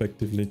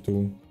respectively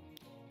to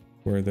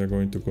where they're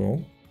going to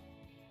go.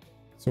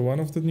 So one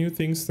of the new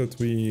things that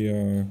we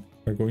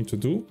are going to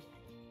do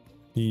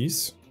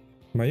is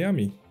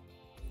Miami.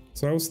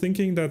 So I was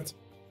thinking that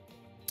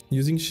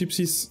using ships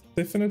is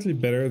definitely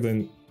better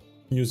than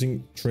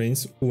using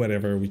trains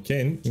wherever we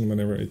can and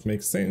whenever it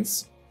makes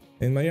sense.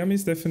 And Miami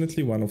is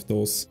definitely one of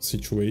those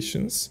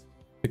situations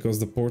because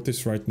the port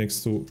is right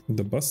next to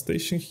the bus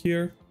station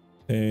here.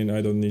 And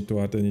I don't need to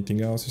add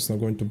anything else. It's not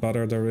going to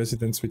bother the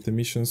residents with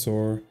emissions,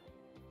 or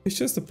it's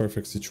just the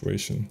perfect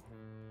situation.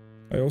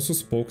 I also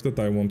spoke that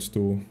I want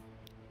to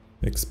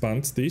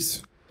expand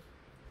this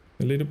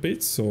a little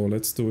bit, so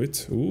let's do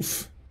it.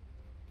 Oof.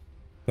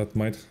 that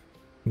might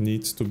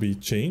need to be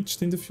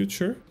changed in the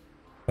future.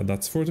 But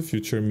that's for the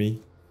future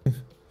me.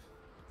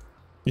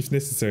 If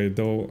necessary,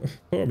 though,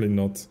 probably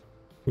not.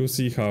 We'll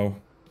see how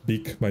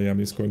big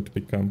Miami is going to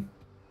become.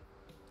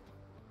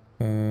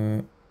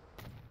 There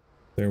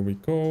we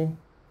go.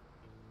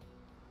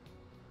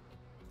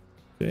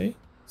 Okay,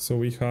 so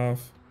we have...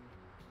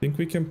 I think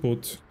we can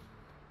put...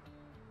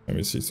 Let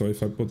me see, so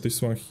if I put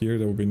this one here,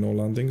 there will be no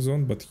landing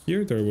zone, but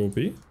here there will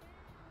be.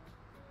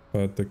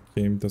 But the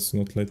game does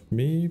not let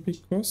me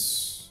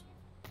because...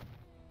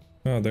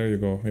 Ah, there you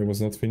go. It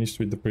was not finished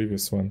with the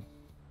previous one.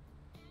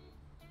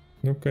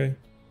 Okay.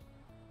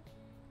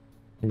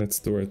 Let's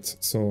do it.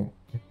 So,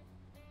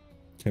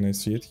 can I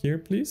see it here,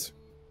 please?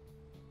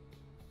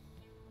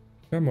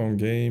 Come on,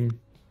 game.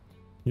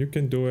 You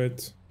can do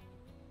it.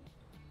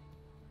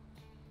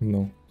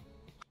 No.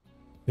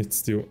 It's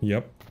still...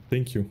 Yep,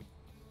 thank you.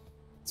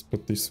 Let's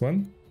put this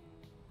one.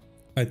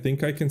 I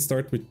think I can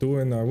start with 2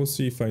 and I will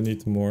see if I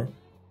need more.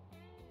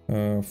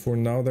 For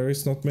now, there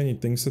is not many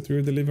things that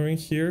we're delivering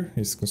here.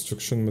 It's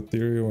construction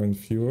material and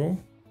fuel.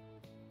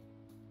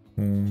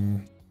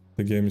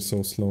 The game is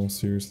so slow,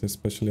 seriously,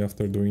 especially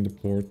after doing the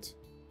port.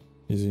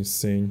 It's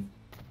insane.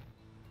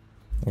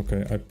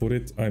 Okay, I put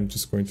it. I'm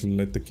just going to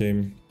let the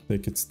game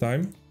take its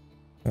time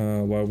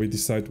while we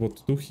decide what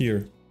to do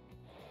here.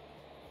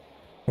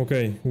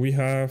 Okay, we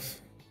have...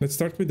 Let's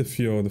start with the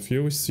fuel. The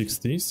fuel is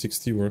 60.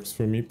 60 works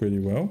for me pretty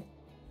well.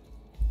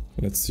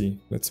 Let's see.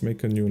 Let's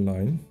make a new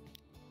line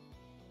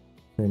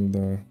from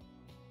the...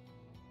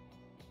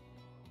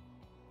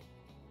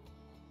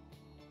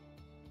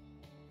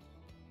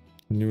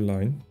 New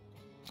line.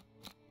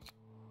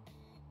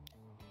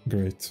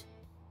 Great.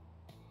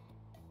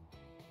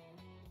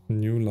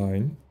 New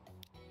line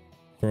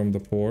from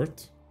the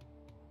port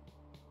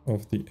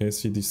of the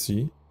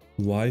SEDC.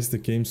 Why is the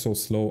game so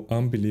slow?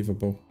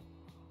 Unbelievable.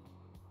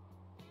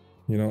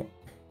 You know,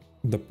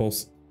 the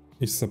pause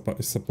is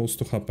supposed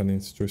to happen in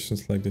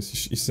situations like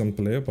this. It's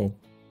unplayable.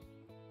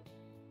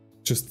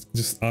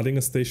 Just adding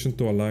a station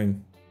to a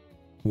line.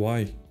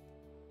 Why?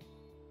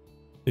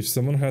 If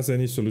someone has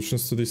any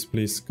solutions to this,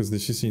 please, because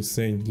this is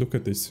insane. Look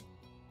at this.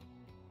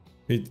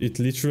 It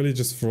literally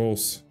just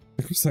froze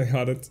because I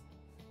had it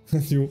a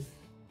new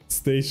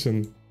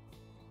station.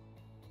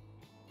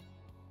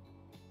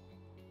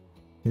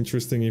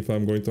 Interesting if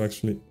I'm going to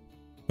actually...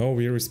 Oh,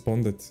 we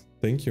responded.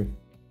 Thank you.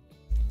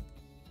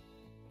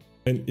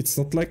 And it's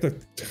not like the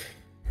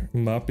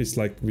map is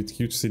like with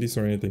huge cities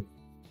or anything.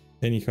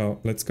 Anyhow,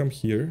 let's come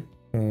here.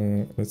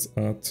 Let's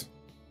add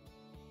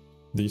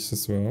this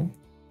as well.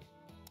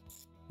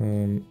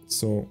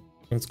 So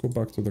let's go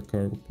back to the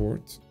cargo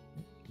port.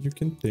 You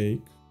can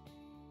take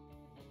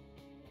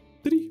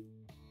 3.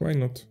 Why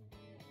not?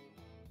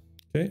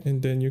 Okay,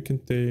 and then you can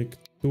take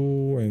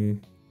 2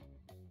 and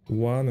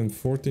 1 and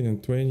 14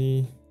 and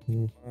 20.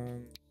 1,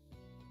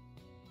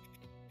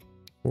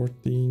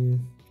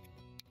 14,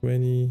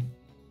 20,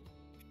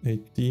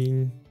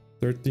 18,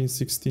 13,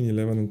 16,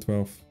 11 and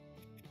 12.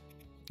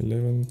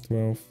 11,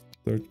 12,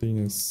 13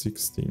 and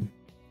 16.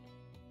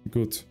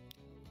 Good.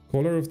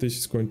 Color of this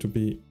is going to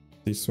be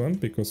this one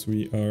because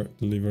we are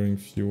delivering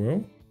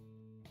fuel.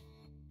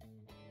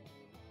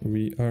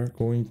 We are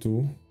going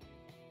to...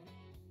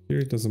 Here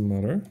it doesn't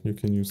matter. You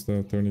can use the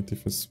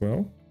alternative as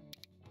well.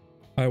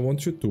 I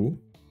want you to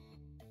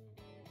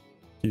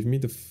give me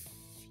the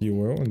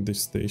fuel on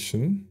this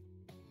station.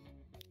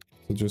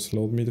 So just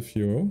load me the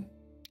fuel.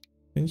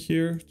 And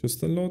here,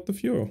 just unload the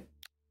fuel.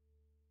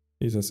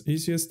 It's as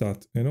easy as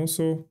that. And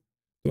also,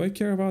 do I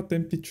care about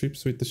empty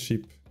trips with the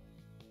ship?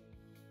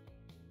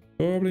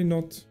 Probably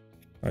not.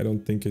 I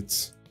don't think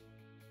it's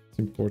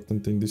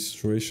important in this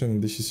situation.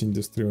 And this is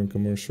industrial and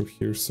commercial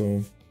here.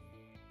 So,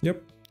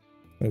 yep.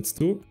 Let's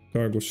do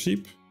cargo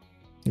ship.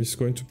 It's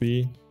going to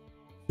be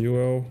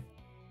fuel,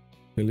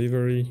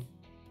 delivery,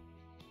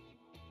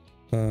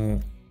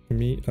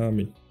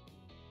 Miami.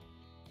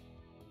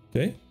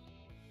 Okay.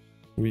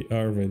 We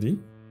are ready.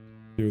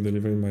 You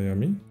deliver in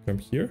Miami. Come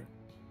here.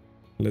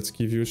 Let's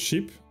give you a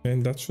ship.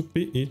 And that should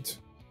be it.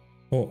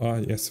 Oh,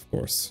 yes, of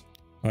course.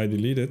 I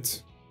deleted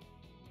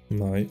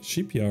my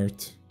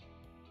shipyard.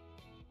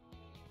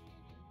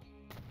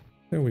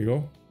 There we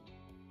go.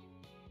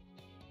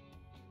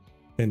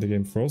 And the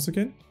game froze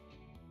again.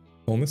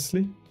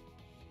 Honestly.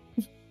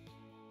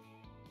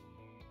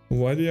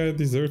 Why did I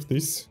deserve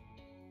this?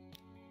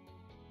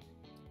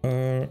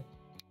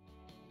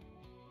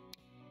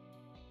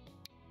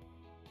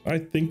 I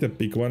think the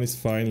big one is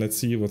fine. Let's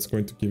see what's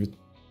going to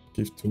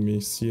give to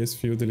me. CS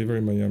fuel delivery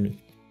Miami.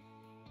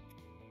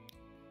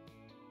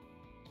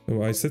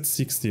 Oh, I said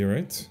 60,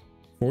 right?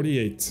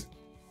 48.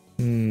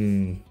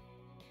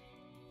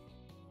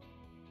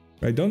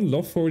 I don't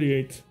love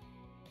 48.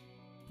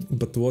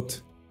 But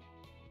what?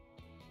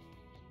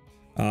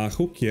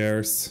 Who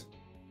cares?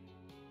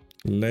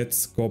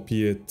 Let's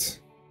copy it.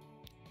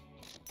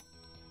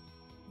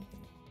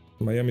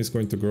 Miami is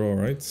going to grow,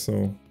 right?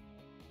 So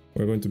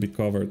we're going to be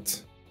covered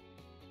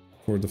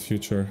for the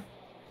future.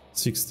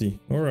 60.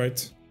 All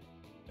right.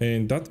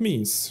 And that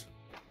means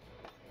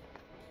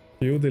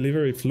fuel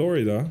delivery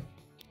Florida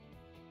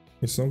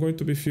It's not going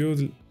to be fuel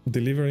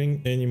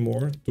delivering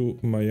anymore to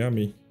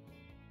Miami.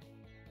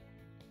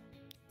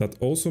 That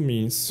also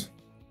means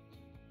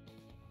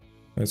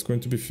it's going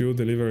to be fuel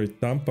delivery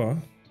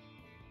Tampa.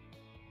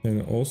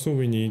 And also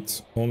we need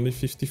only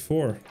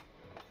 54.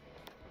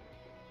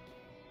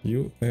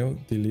 UL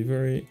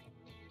delivery.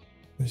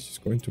 This is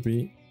going to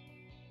be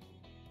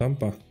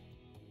Tampa.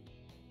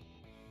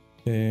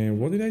 And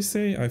what did I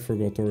say? I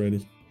forgot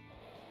already.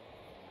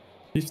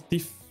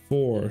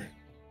 54.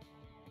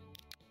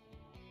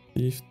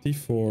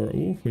 54.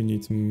 Ooh, we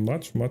need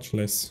much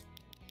less.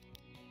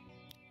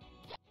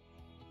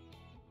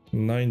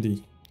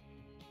 90.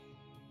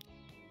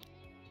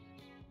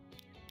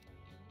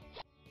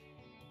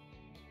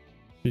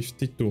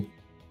 $52.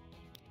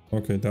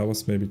 Okay, that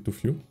was maybe too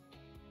few.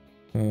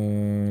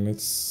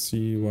 Let's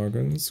see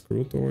wagons,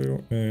 crude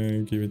oil,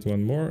 and give it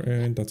one more,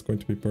 and that's going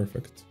to be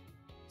perfect.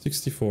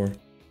 64.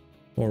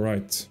 All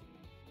right.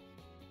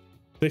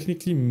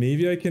 Technically,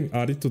 maybe I can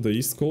add it to the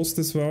East Coast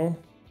as well.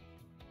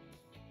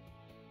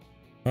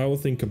 I will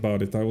think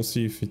about it. I will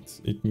see if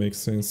it makes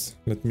sense.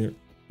 Let me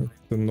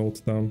write the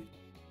note down.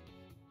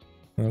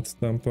 Add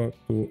Tampa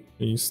to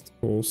East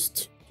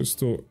Coast, just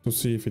to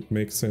see if it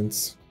makes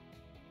sense.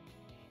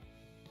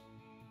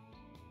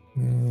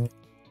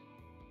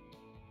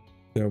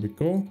 There we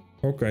go.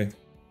 Okay.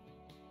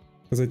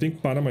 Because I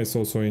think Panama is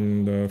also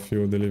in the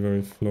fuel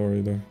delivery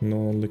Florida, not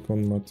only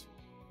Conmat.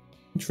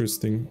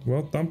 Interesting.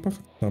 Well, Tampa.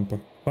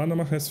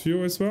 Panama has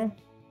fuel as well.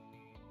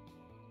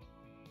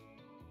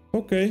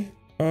 Okay.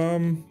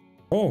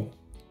 Oh,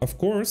 of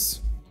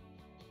course.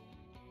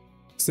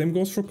 Same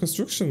goes for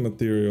construction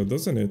material,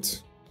 doesn't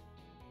it?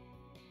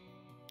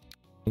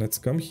 Let's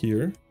come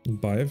here,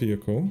 buy a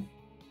vehicle,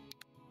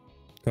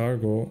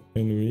 cargo,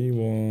 and we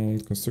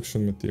want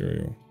construction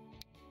material.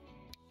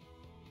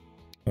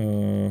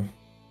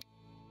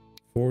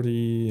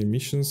 40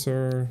 emissions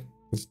are,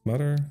 does it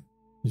matter?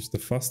 Use the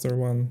faster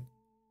one,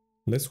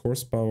 less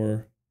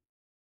horsepower.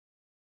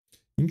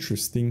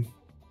 Interesting.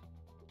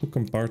 2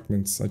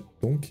 compartments, I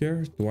don't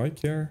care, do I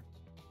care?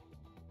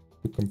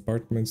 2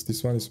 compartments,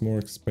 this one is more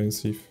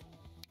expensive.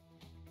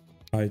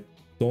 I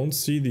don't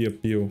see the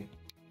appeal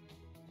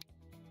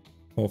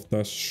of the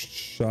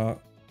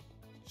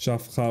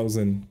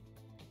Schaffhausen.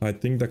 I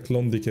think the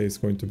Klondike is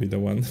going to be the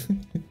one.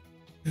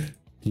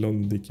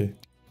 Klondike.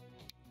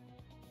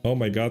 Oh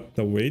my god,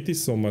 the weight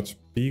is so much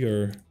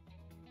bigger.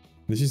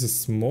 This is a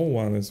small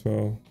one as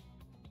well.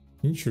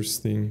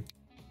 Interesting.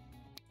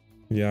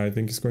 Yeah, I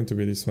think it's going to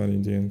be this one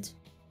in the end.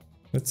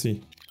 Let's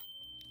see.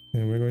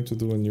 And we're going to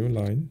do a new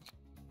line.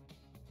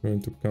 We're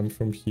going to come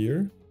from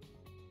here.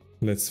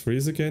 Let's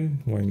freeze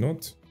again. Why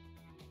not?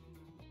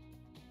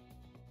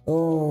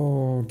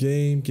 Oh,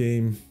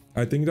 game.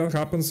 I think that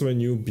happens when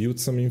you build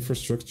some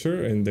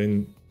infrastructure and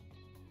then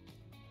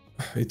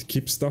it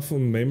keeps stuff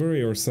on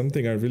memory or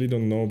something. I really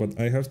don't know, but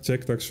I have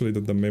checked actually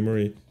that the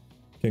memory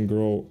can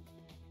grow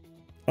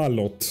a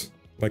lot.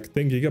 Like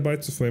 10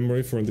 gigabytes of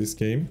memory for this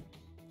game.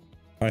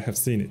 I have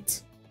seen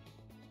it.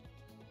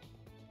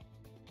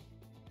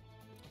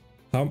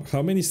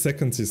 How many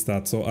seconds is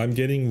that? So I'm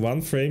getting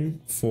 1 frame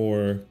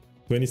for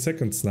 20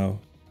 seconds now.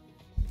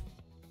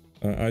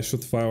 I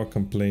should file a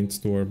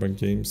complaint to Urban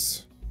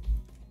Games.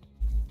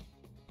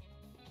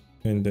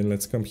 And then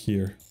let's come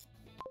here.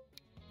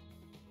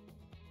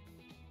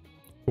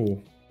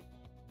 Cool.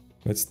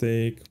 Let's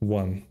take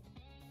 1.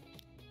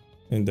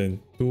 And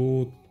then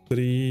 2,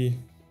 3.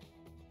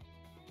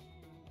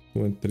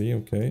 2 and 3,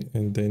 okay.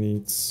 And then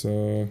it's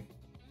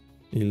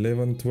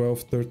 11,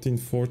 12, 13,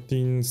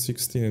 14,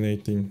 16 and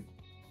 18.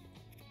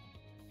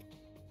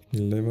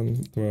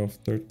 11, 12,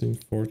 13,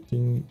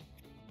 14,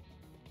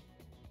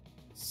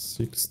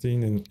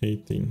 16 and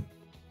 18.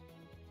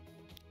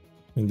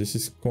 And this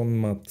is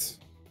Conmat.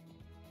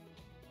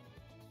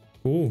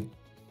 Cool.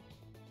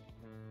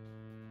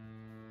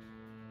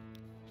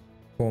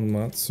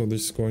 Conmat, so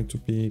this is going to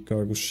be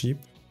cargo ship.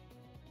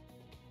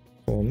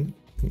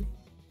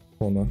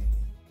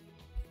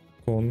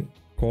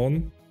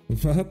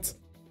 Conmat.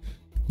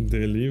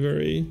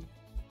 Delivery.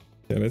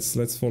 Yeah,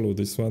 let's follow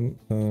this one.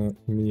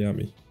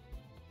 Miami.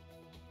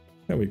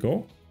 There we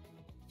go.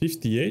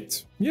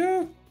 58.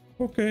 Yeah,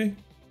 okay.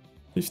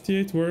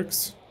 58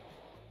 works.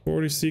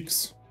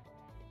 46.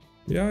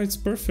 Yeah, it's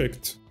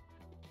perfect.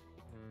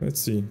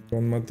 Let's see.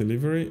 Conmat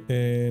delivery.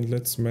 And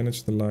let's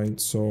manage the line.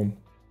 So,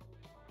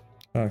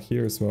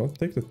 here as well.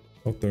 Take the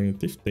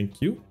alternative.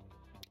 Thank you.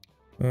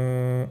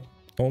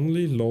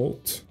 Only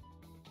load.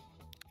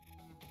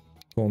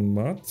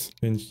 Conmat.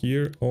 And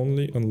here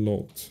only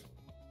unload.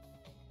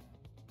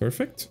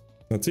 Perfect.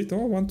 That's it.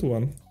 Oh,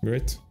 1-to-1.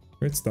 Great.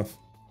 Great stuff.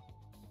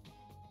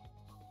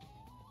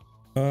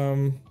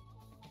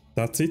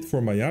 That's it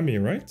for Miami,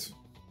 right?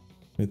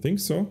 I think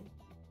so.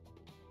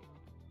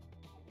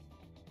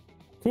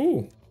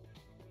 Cool.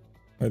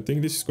 I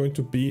think this is going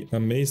to be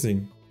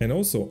amazing. And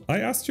also, I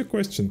asked you a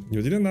question.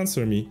 You didn't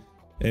answer me.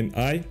 And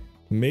I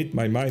made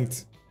my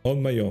mind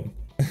on my own.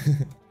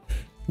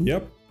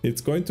 Yep.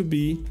 It's going to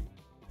be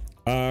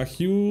a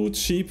huge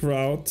ship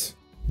route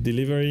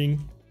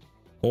delivering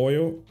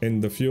oil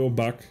and the fuel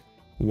back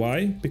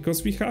Why?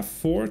 Because we have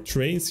 4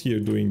 trains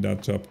here doing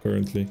that job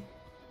currently.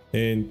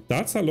 And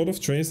that's a lot of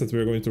trains that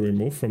we're going to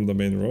remove from the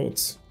main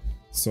roads.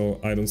 So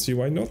I don't see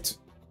why not.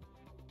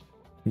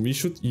 We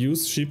should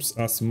use ships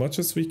as much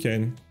as we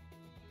can.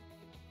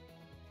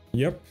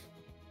 Yep.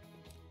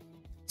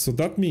 So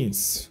that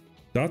means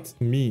that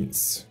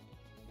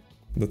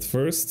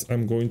first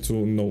I'm going to,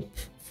 nope.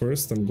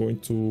 First I'm going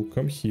to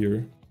come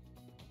here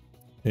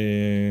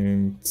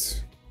and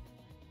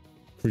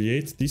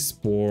create this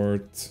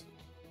port.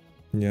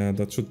 Yeah,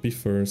 that should be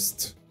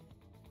first.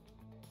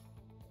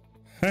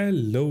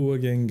 Hello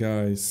again,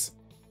 guys.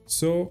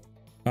 So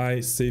I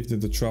saved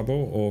the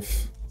trouble of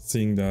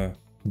seeing the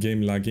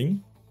game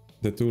lagging.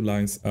 The 2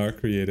 lines are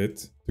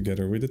created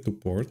together with the 2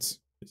 ports.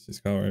 This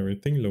is how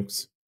everything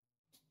looks.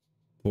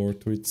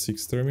 Port with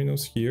 6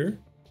 terminals here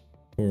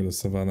for the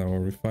Savannah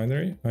or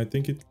refinery. I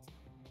think it...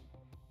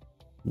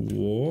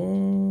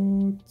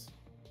 What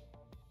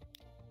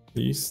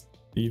is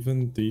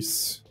even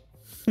this?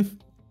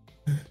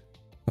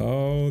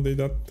 How did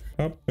that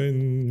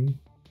happen?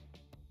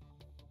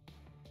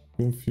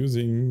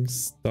 Confusing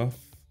stuff.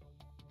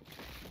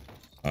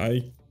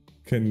 I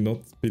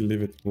cannot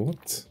believe it.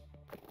 What?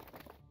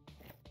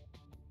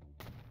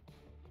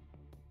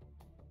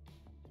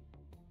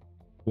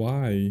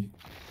 Why?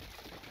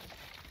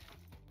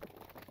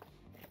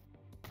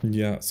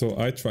 Yeah, so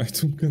I try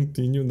to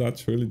continue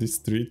naturally this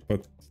street,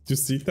 but did you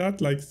see that?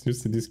 Like, you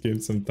see this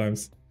game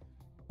sometimes.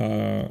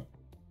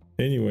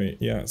 Anyway,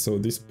 yeah, so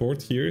this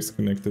port here is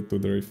connected to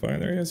the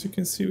refinery. As you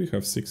can see, we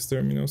have 6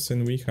 terminals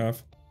and we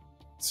have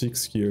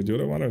 6 here. The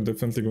other one are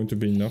definitely going to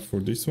be enough for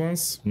these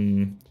ones.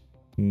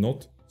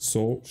 Not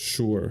so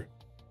sure.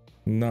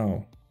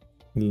 Now,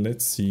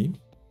 let's see.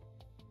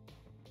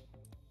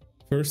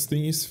 First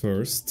thing is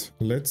first,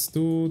 let's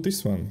do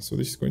this one. So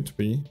this is going to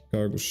be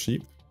cargo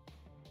ship.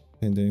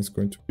 And then it's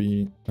going to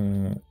be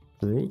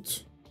crude.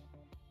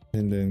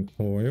 And then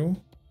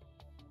oil.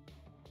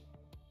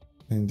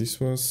 And this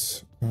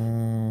was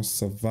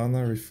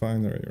Savannah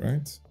refinery,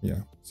 right?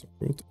 Yeah, so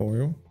crude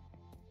oil.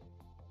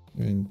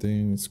 And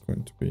then it's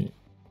going to be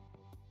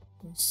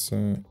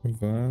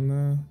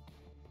Savannah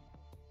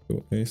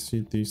to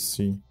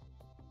SEDC.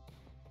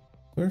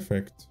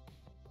 Perfect.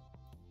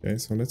 Okay,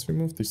 so let's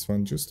remove this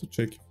one just to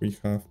check if we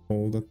have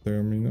all the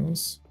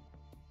terminals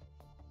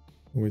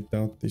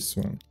without this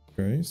one.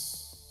 Okay,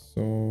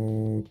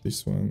 so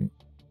this one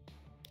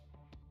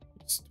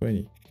is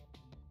 20.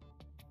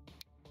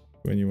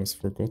 20 was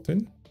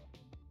forgotten.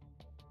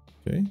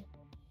 Okay,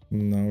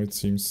 now it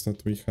seems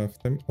that we have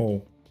them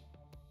all.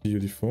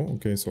 Beautiful.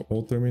 Okay, so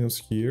all terminals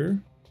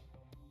here.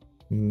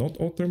 Not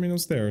all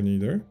terminals there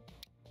neither.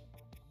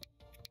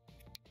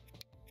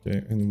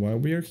 Okay, and while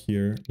we are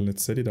here,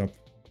 let's set it up.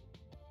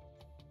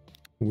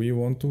 We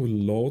want to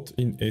load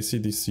in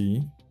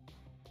SEDC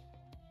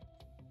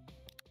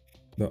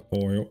the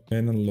oil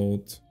and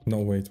unload. No,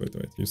 wait.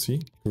 You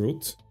see?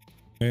 Crude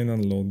and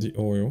unload the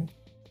oil.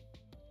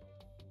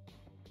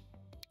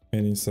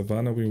 And in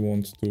Savannah, we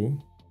want to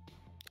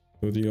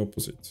do the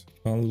opposite.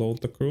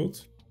 Unload the crude,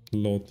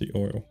 load the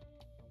oil.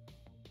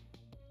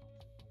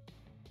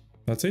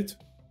 That's it,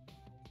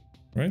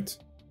 right?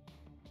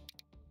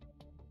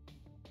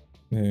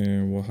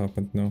 What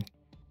happened now?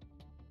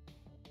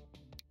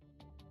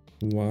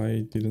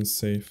 Why didn't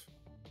save?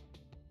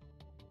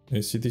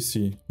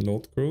 SEDC,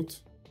 load crude,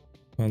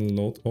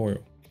 unload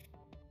oil.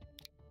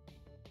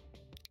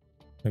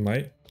 Am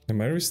I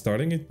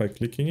restarting it by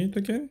clicking it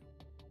again?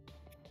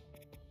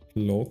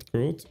 Load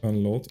crude,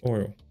 unload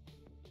oil.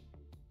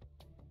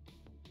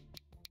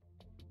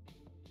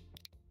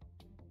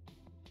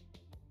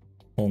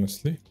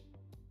 Honestly.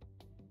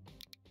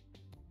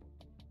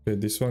 Okay,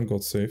 this one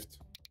got saved.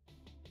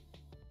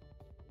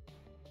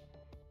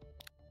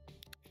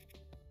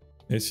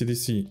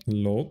 SEDC,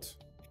 load,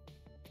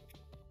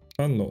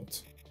 unload.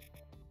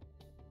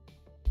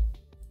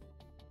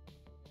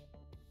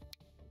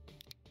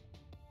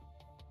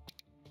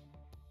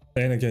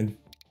 And again.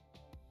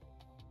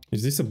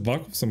 Is this a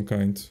bug of some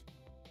kind?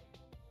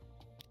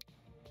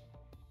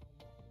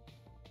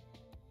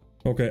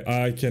 Okay,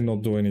 I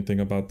cannot do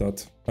anything about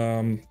that.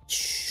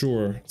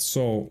 Sure.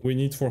 So we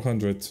need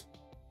 400.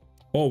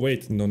 Oh,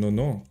 wait.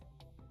 No.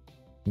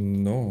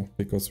 No,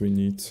 because we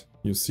need,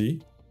 you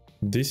see,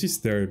 this is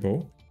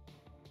terrible.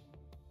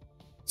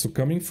 So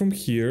coming from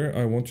here,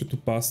 I want you to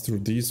pass through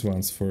these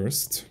ones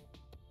first.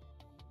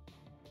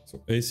 So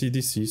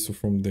ACDC, so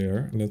from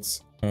there,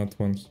 let's add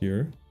one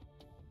here.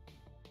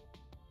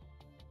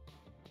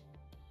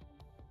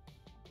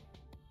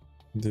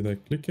 Did I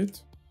click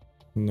it?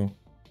 No.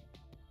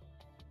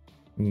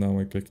 Now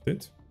I clicked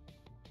it.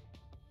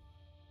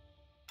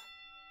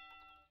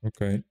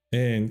 Okay,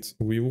 and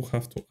we will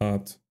have to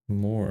add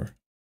more.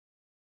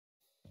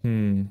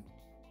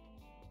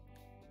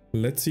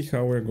 Let's see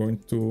how we're going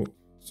to...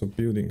 So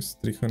buildings,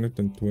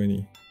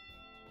 320.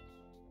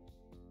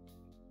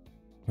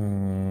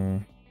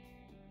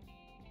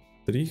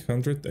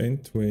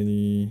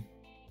 320.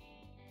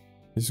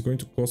 This is going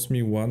to cost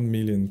me 1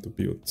 million to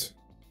build.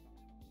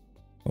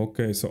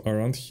 Okay, so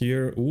around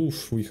here,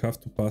 oof, we have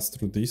to pass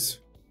through this.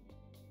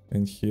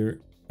 And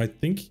here, I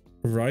think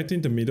right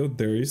in the middle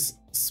there is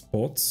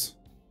spots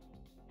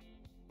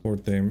for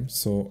them.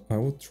 So I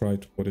will try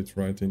to put it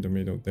right in the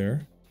middle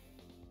there.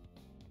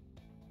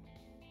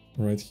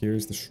 Right here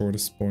is the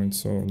shortest point,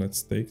 so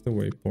let's take the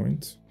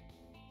waypoint.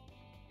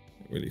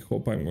 I really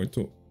hope I'm going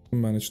to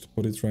manage to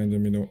put it right in the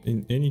middle.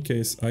 In any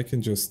case, I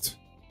can just,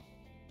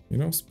 you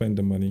know, spend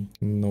the money,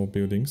 no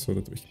building, so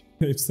that we can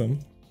save some.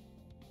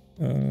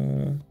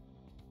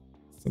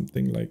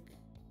 Something like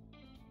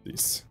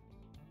this.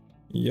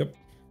 Yep.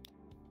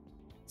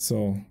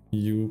 So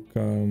you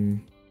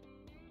come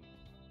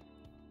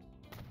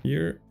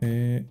here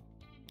and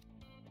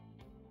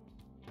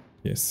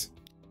yes,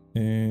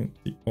 and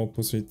the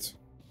opposite.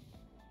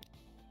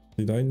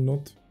 Did I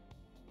not?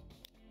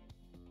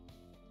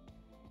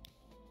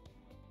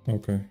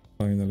 Okay,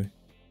 finally.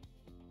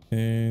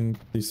 And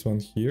this one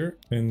here,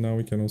 and now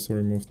we can also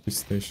remove this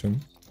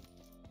station.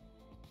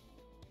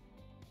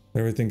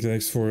 Everything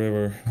takes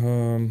forever.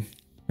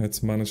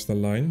 Let's manage the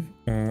line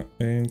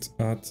and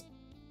add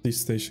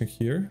this station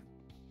here.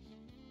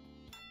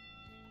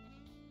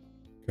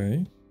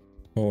 Okay.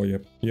 Oh,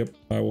 yep.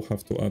 I will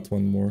have to add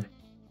one more.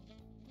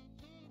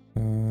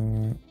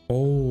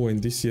 Oh,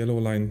 and this yellow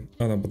line.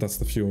 Oh, no, but that's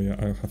the fuel. Yeah,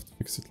 I'll have to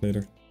fix it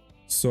later.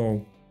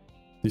 So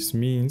this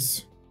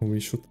means we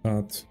should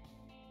add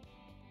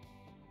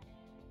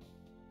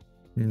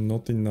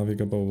not in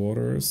navigable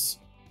waters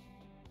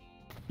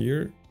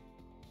here.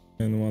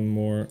 And one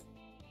more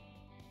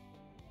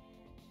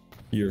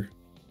here.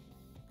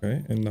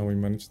 Okay, and now we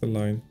manage the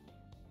line.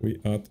 We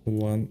add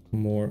one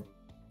more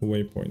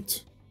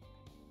waypoint.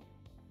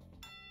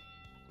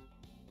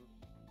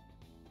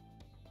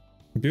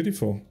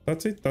 Beautiful.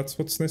 That's it. That's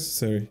what's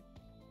necessary.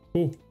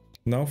 Cool.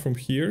 Now from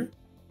here,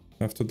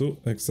 I have to do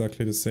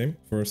exactly the same.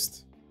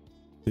 First,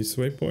 this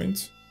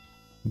waypoint.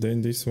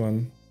 Then this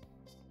one.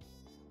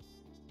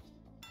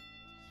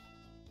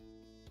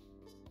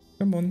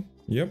 Come on.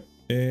 Yep.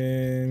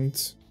 And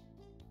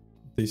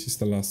this is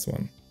the last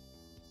one.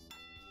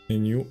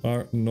 And you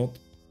are not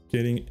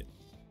getting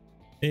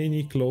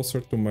any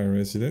closer to my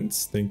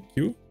residence. Thank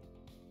you.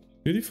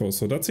 Beautiful.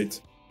 So that's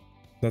it.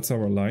 That's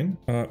our line.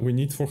 We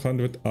need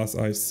 400 as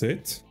I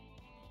said.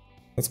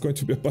 That's going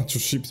to be a bunch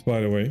of ships,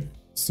 by the way.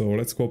 So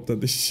let's hope that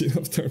this is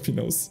enough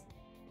terminals.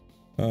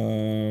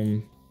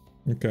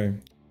 Okay.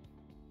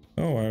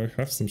 Oh, I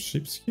have some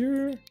ships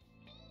here.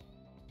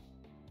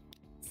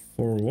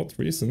 For what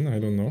reason? I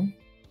don't know.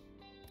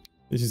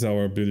 This is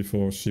our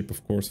beautiful ship,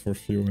 of course, for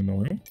fuel and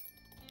oil.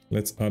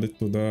 Let's add it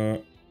to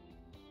the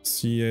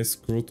CS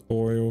Crude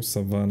Oil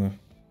Savannah.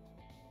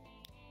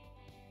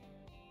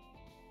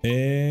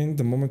 And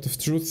the moment of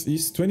truth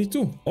is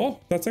 22. Oh,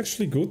 that's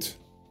actually good.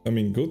 I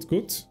mean, good.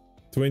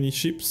 20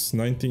 ships,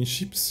 19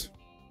 ships.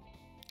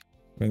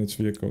 Manage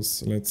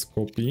vehicles. Let's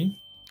copy.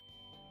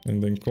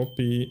 And then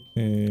copy.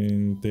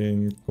 And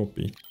then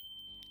copy.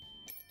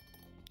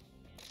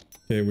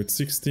 Okay, with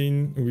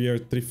 16, we are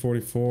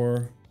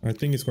 344. I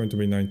think it's going to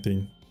be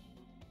 19.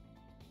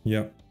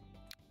 Yeah.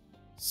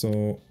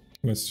 So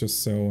let's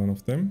just sell one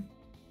of them.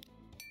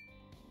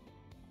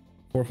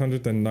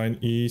 409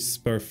 is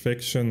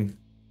perfection.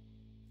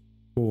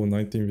 Cool,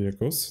 19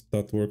 vehicles.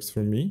 That works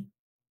for me.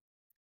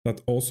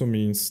 That also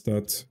means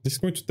that this is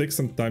going to take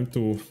some time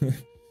to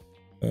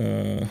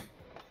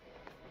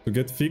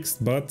get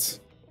fixed, but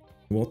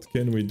what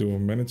can we do?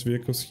 Manage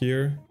vehicles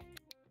here.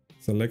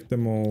 Select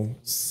them all.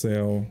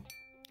 Sell.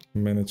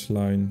 Manage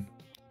line.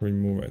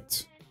 Remove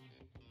it.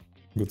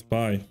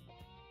 Goodbye.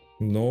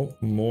 No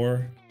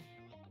more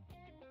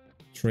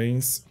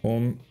trains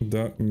on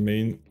the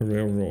main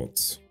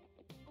railroads.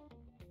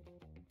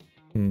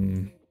 I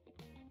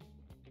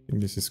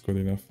think this is good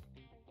enough.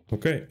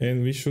 Okay,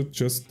 and we should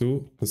just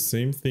do the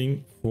same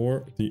thing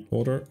for the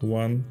other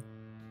one.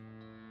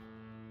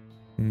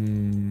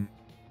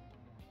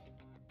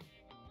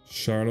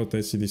 Charlotte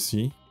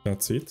SEDC.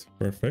 That's it.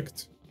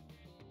 Perfect.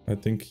 I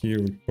think here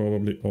we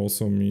probably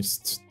also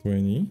missed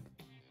 20.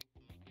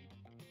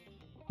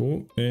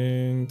 Cool.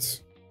 And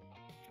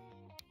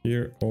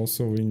here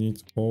also we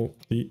need all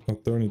the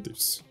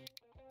alternatives.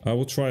 I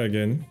will try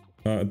again.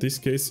 This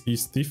case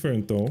is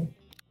different though.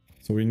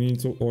 So we need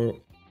to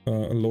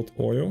load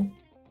oil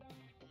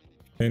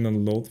and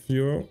unload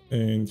fuel.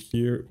 And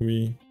here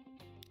we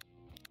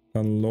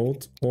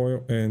unload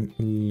oil and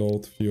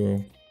load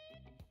fuel.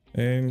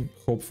 And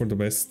hope for the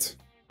best.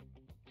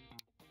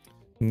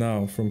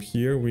 Now from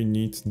here we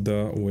need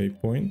the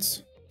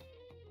waypoint.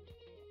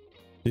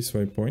 This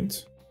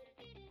waypoint.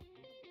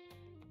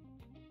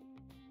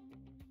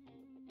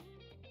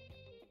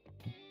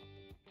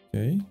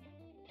 Okay.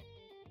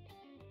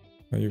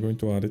 Are you going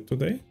to add it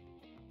today?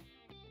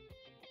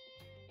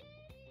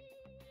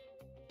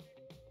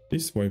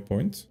 This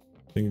waypoint.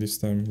 I think this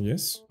time,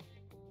 yes.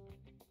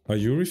 Are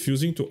you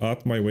refusing to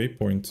add my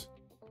waypoint?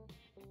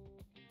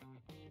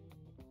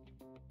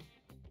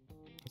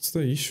 What's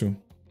the issue?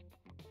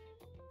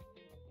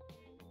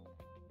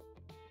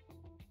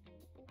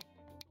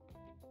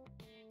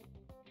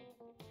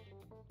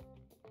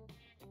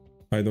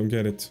 I don't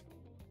get it.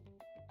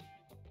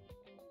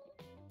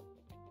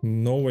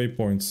 No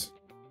waypoints.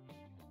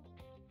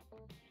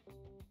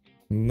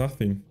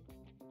 Nothing.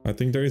 I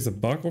think there is a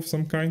bug of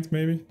some kind,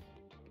 maybe.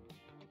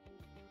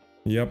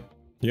 Yep.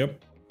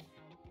 Yep.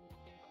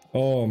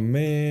 Oh,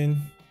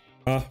 man.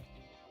 Ah.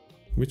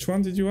 Which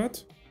one did you add?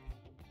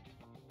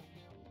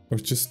 Or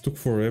it just took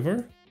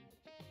forever?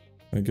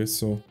 I guess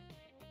so.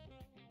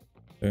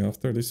 Okay,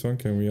 after this one,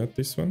 can we add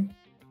this one?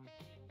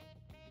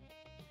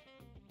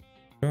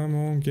 Come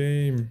on,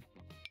 game.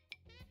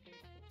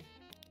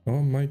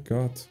 Oh my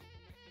god.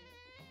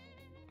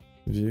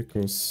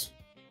 Vehicles.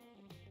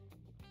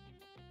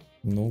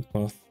 No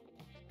path.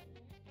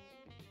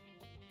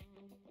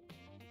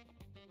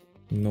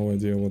 No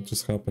idea what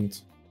just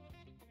happened.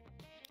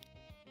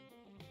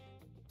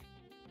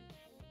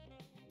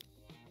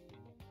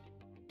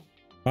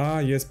 Ah,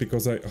 yes,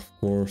 because of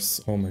course,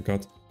 oh my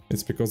god.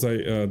 It's because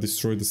I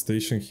destroyed the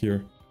station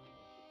here.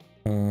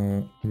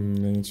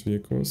 Manage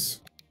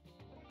vehicles.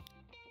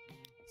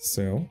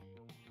 Sell.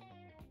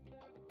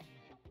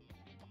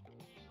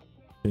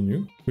 Can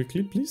you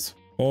quickly, please?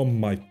 Oh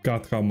my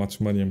god, how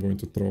much money I'm going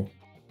to throw.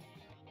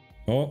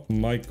 Oh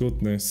my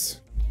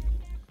goodness.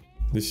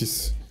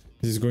 This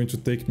is going to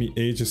take me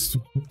ages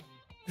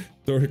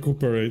to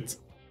recuperate.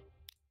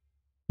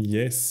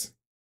 Yes.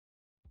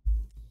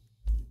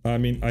 I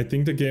mean, I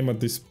think the game at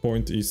this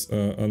point is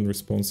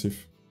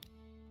unresponsive.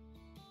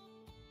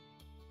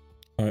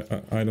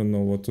 I don't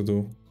know what to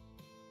do.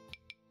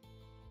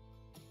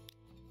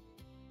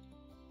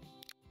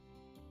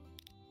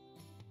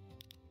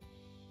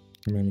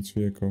 Manage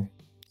vehicle.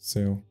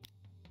 Sell.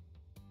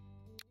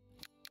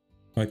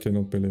 I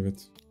cannot believe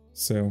it.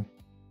 Sell.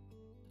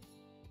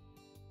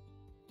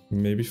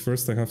 Maybe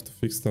first I have to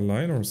fix the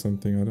line or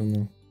something, I don't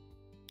know.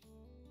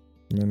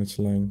 Manage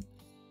line.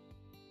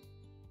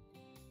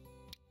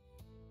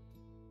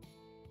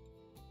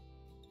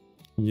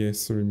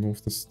 Yes,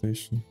 remove the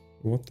station.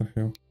 What the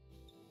hell?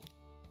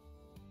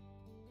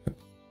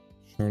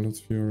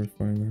 Charlottesville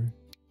refinery.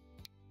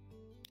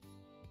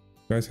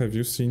 Guys, have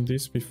you seen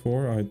this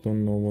before? I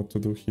don't know what to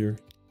do here.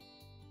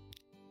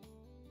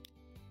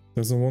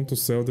 Doesn't want to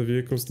sell the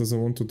vehicles,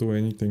 doesn't want to do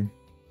anything.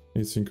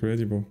 It's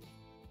incredible.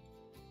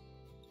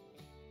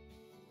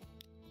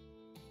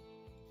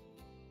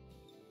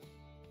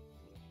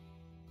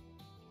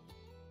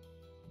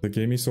 The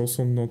game is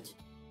also not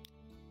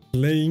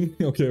playing.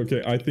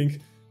 Okay. I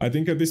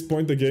think at this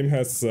point the game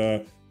has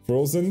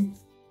frozen.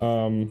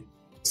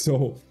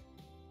 So,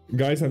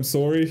 guys, I'm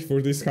sorry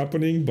for this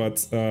happening,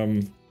 but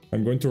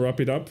I'm going to wrap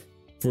it up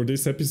for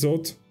this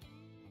episode.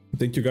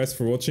 Thank you guys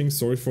for watching.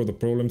 Sorry for the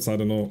problems. I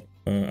don't know.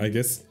 I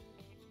guess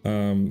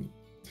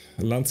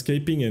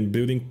landscaping and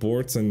building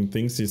ports and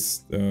things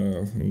is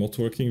not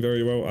working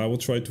very well. I will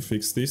try to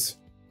fix this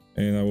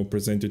and I will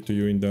present it to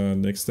you in the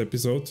next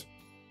episode.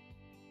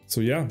 So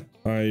yeah,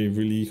 I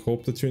really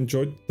hope that you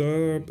enjoyed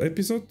the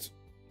episode.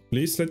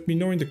 Please let me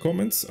know in the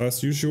comments.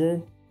 As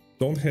usual,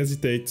 don't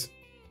hesitate.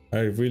 I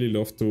really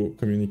love to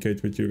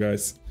communicate with you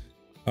guys.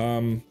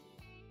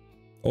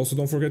 Also,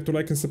 don't forget to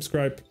like and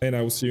subscribe, and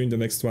I will see you in the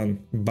next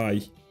one.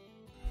 Bye.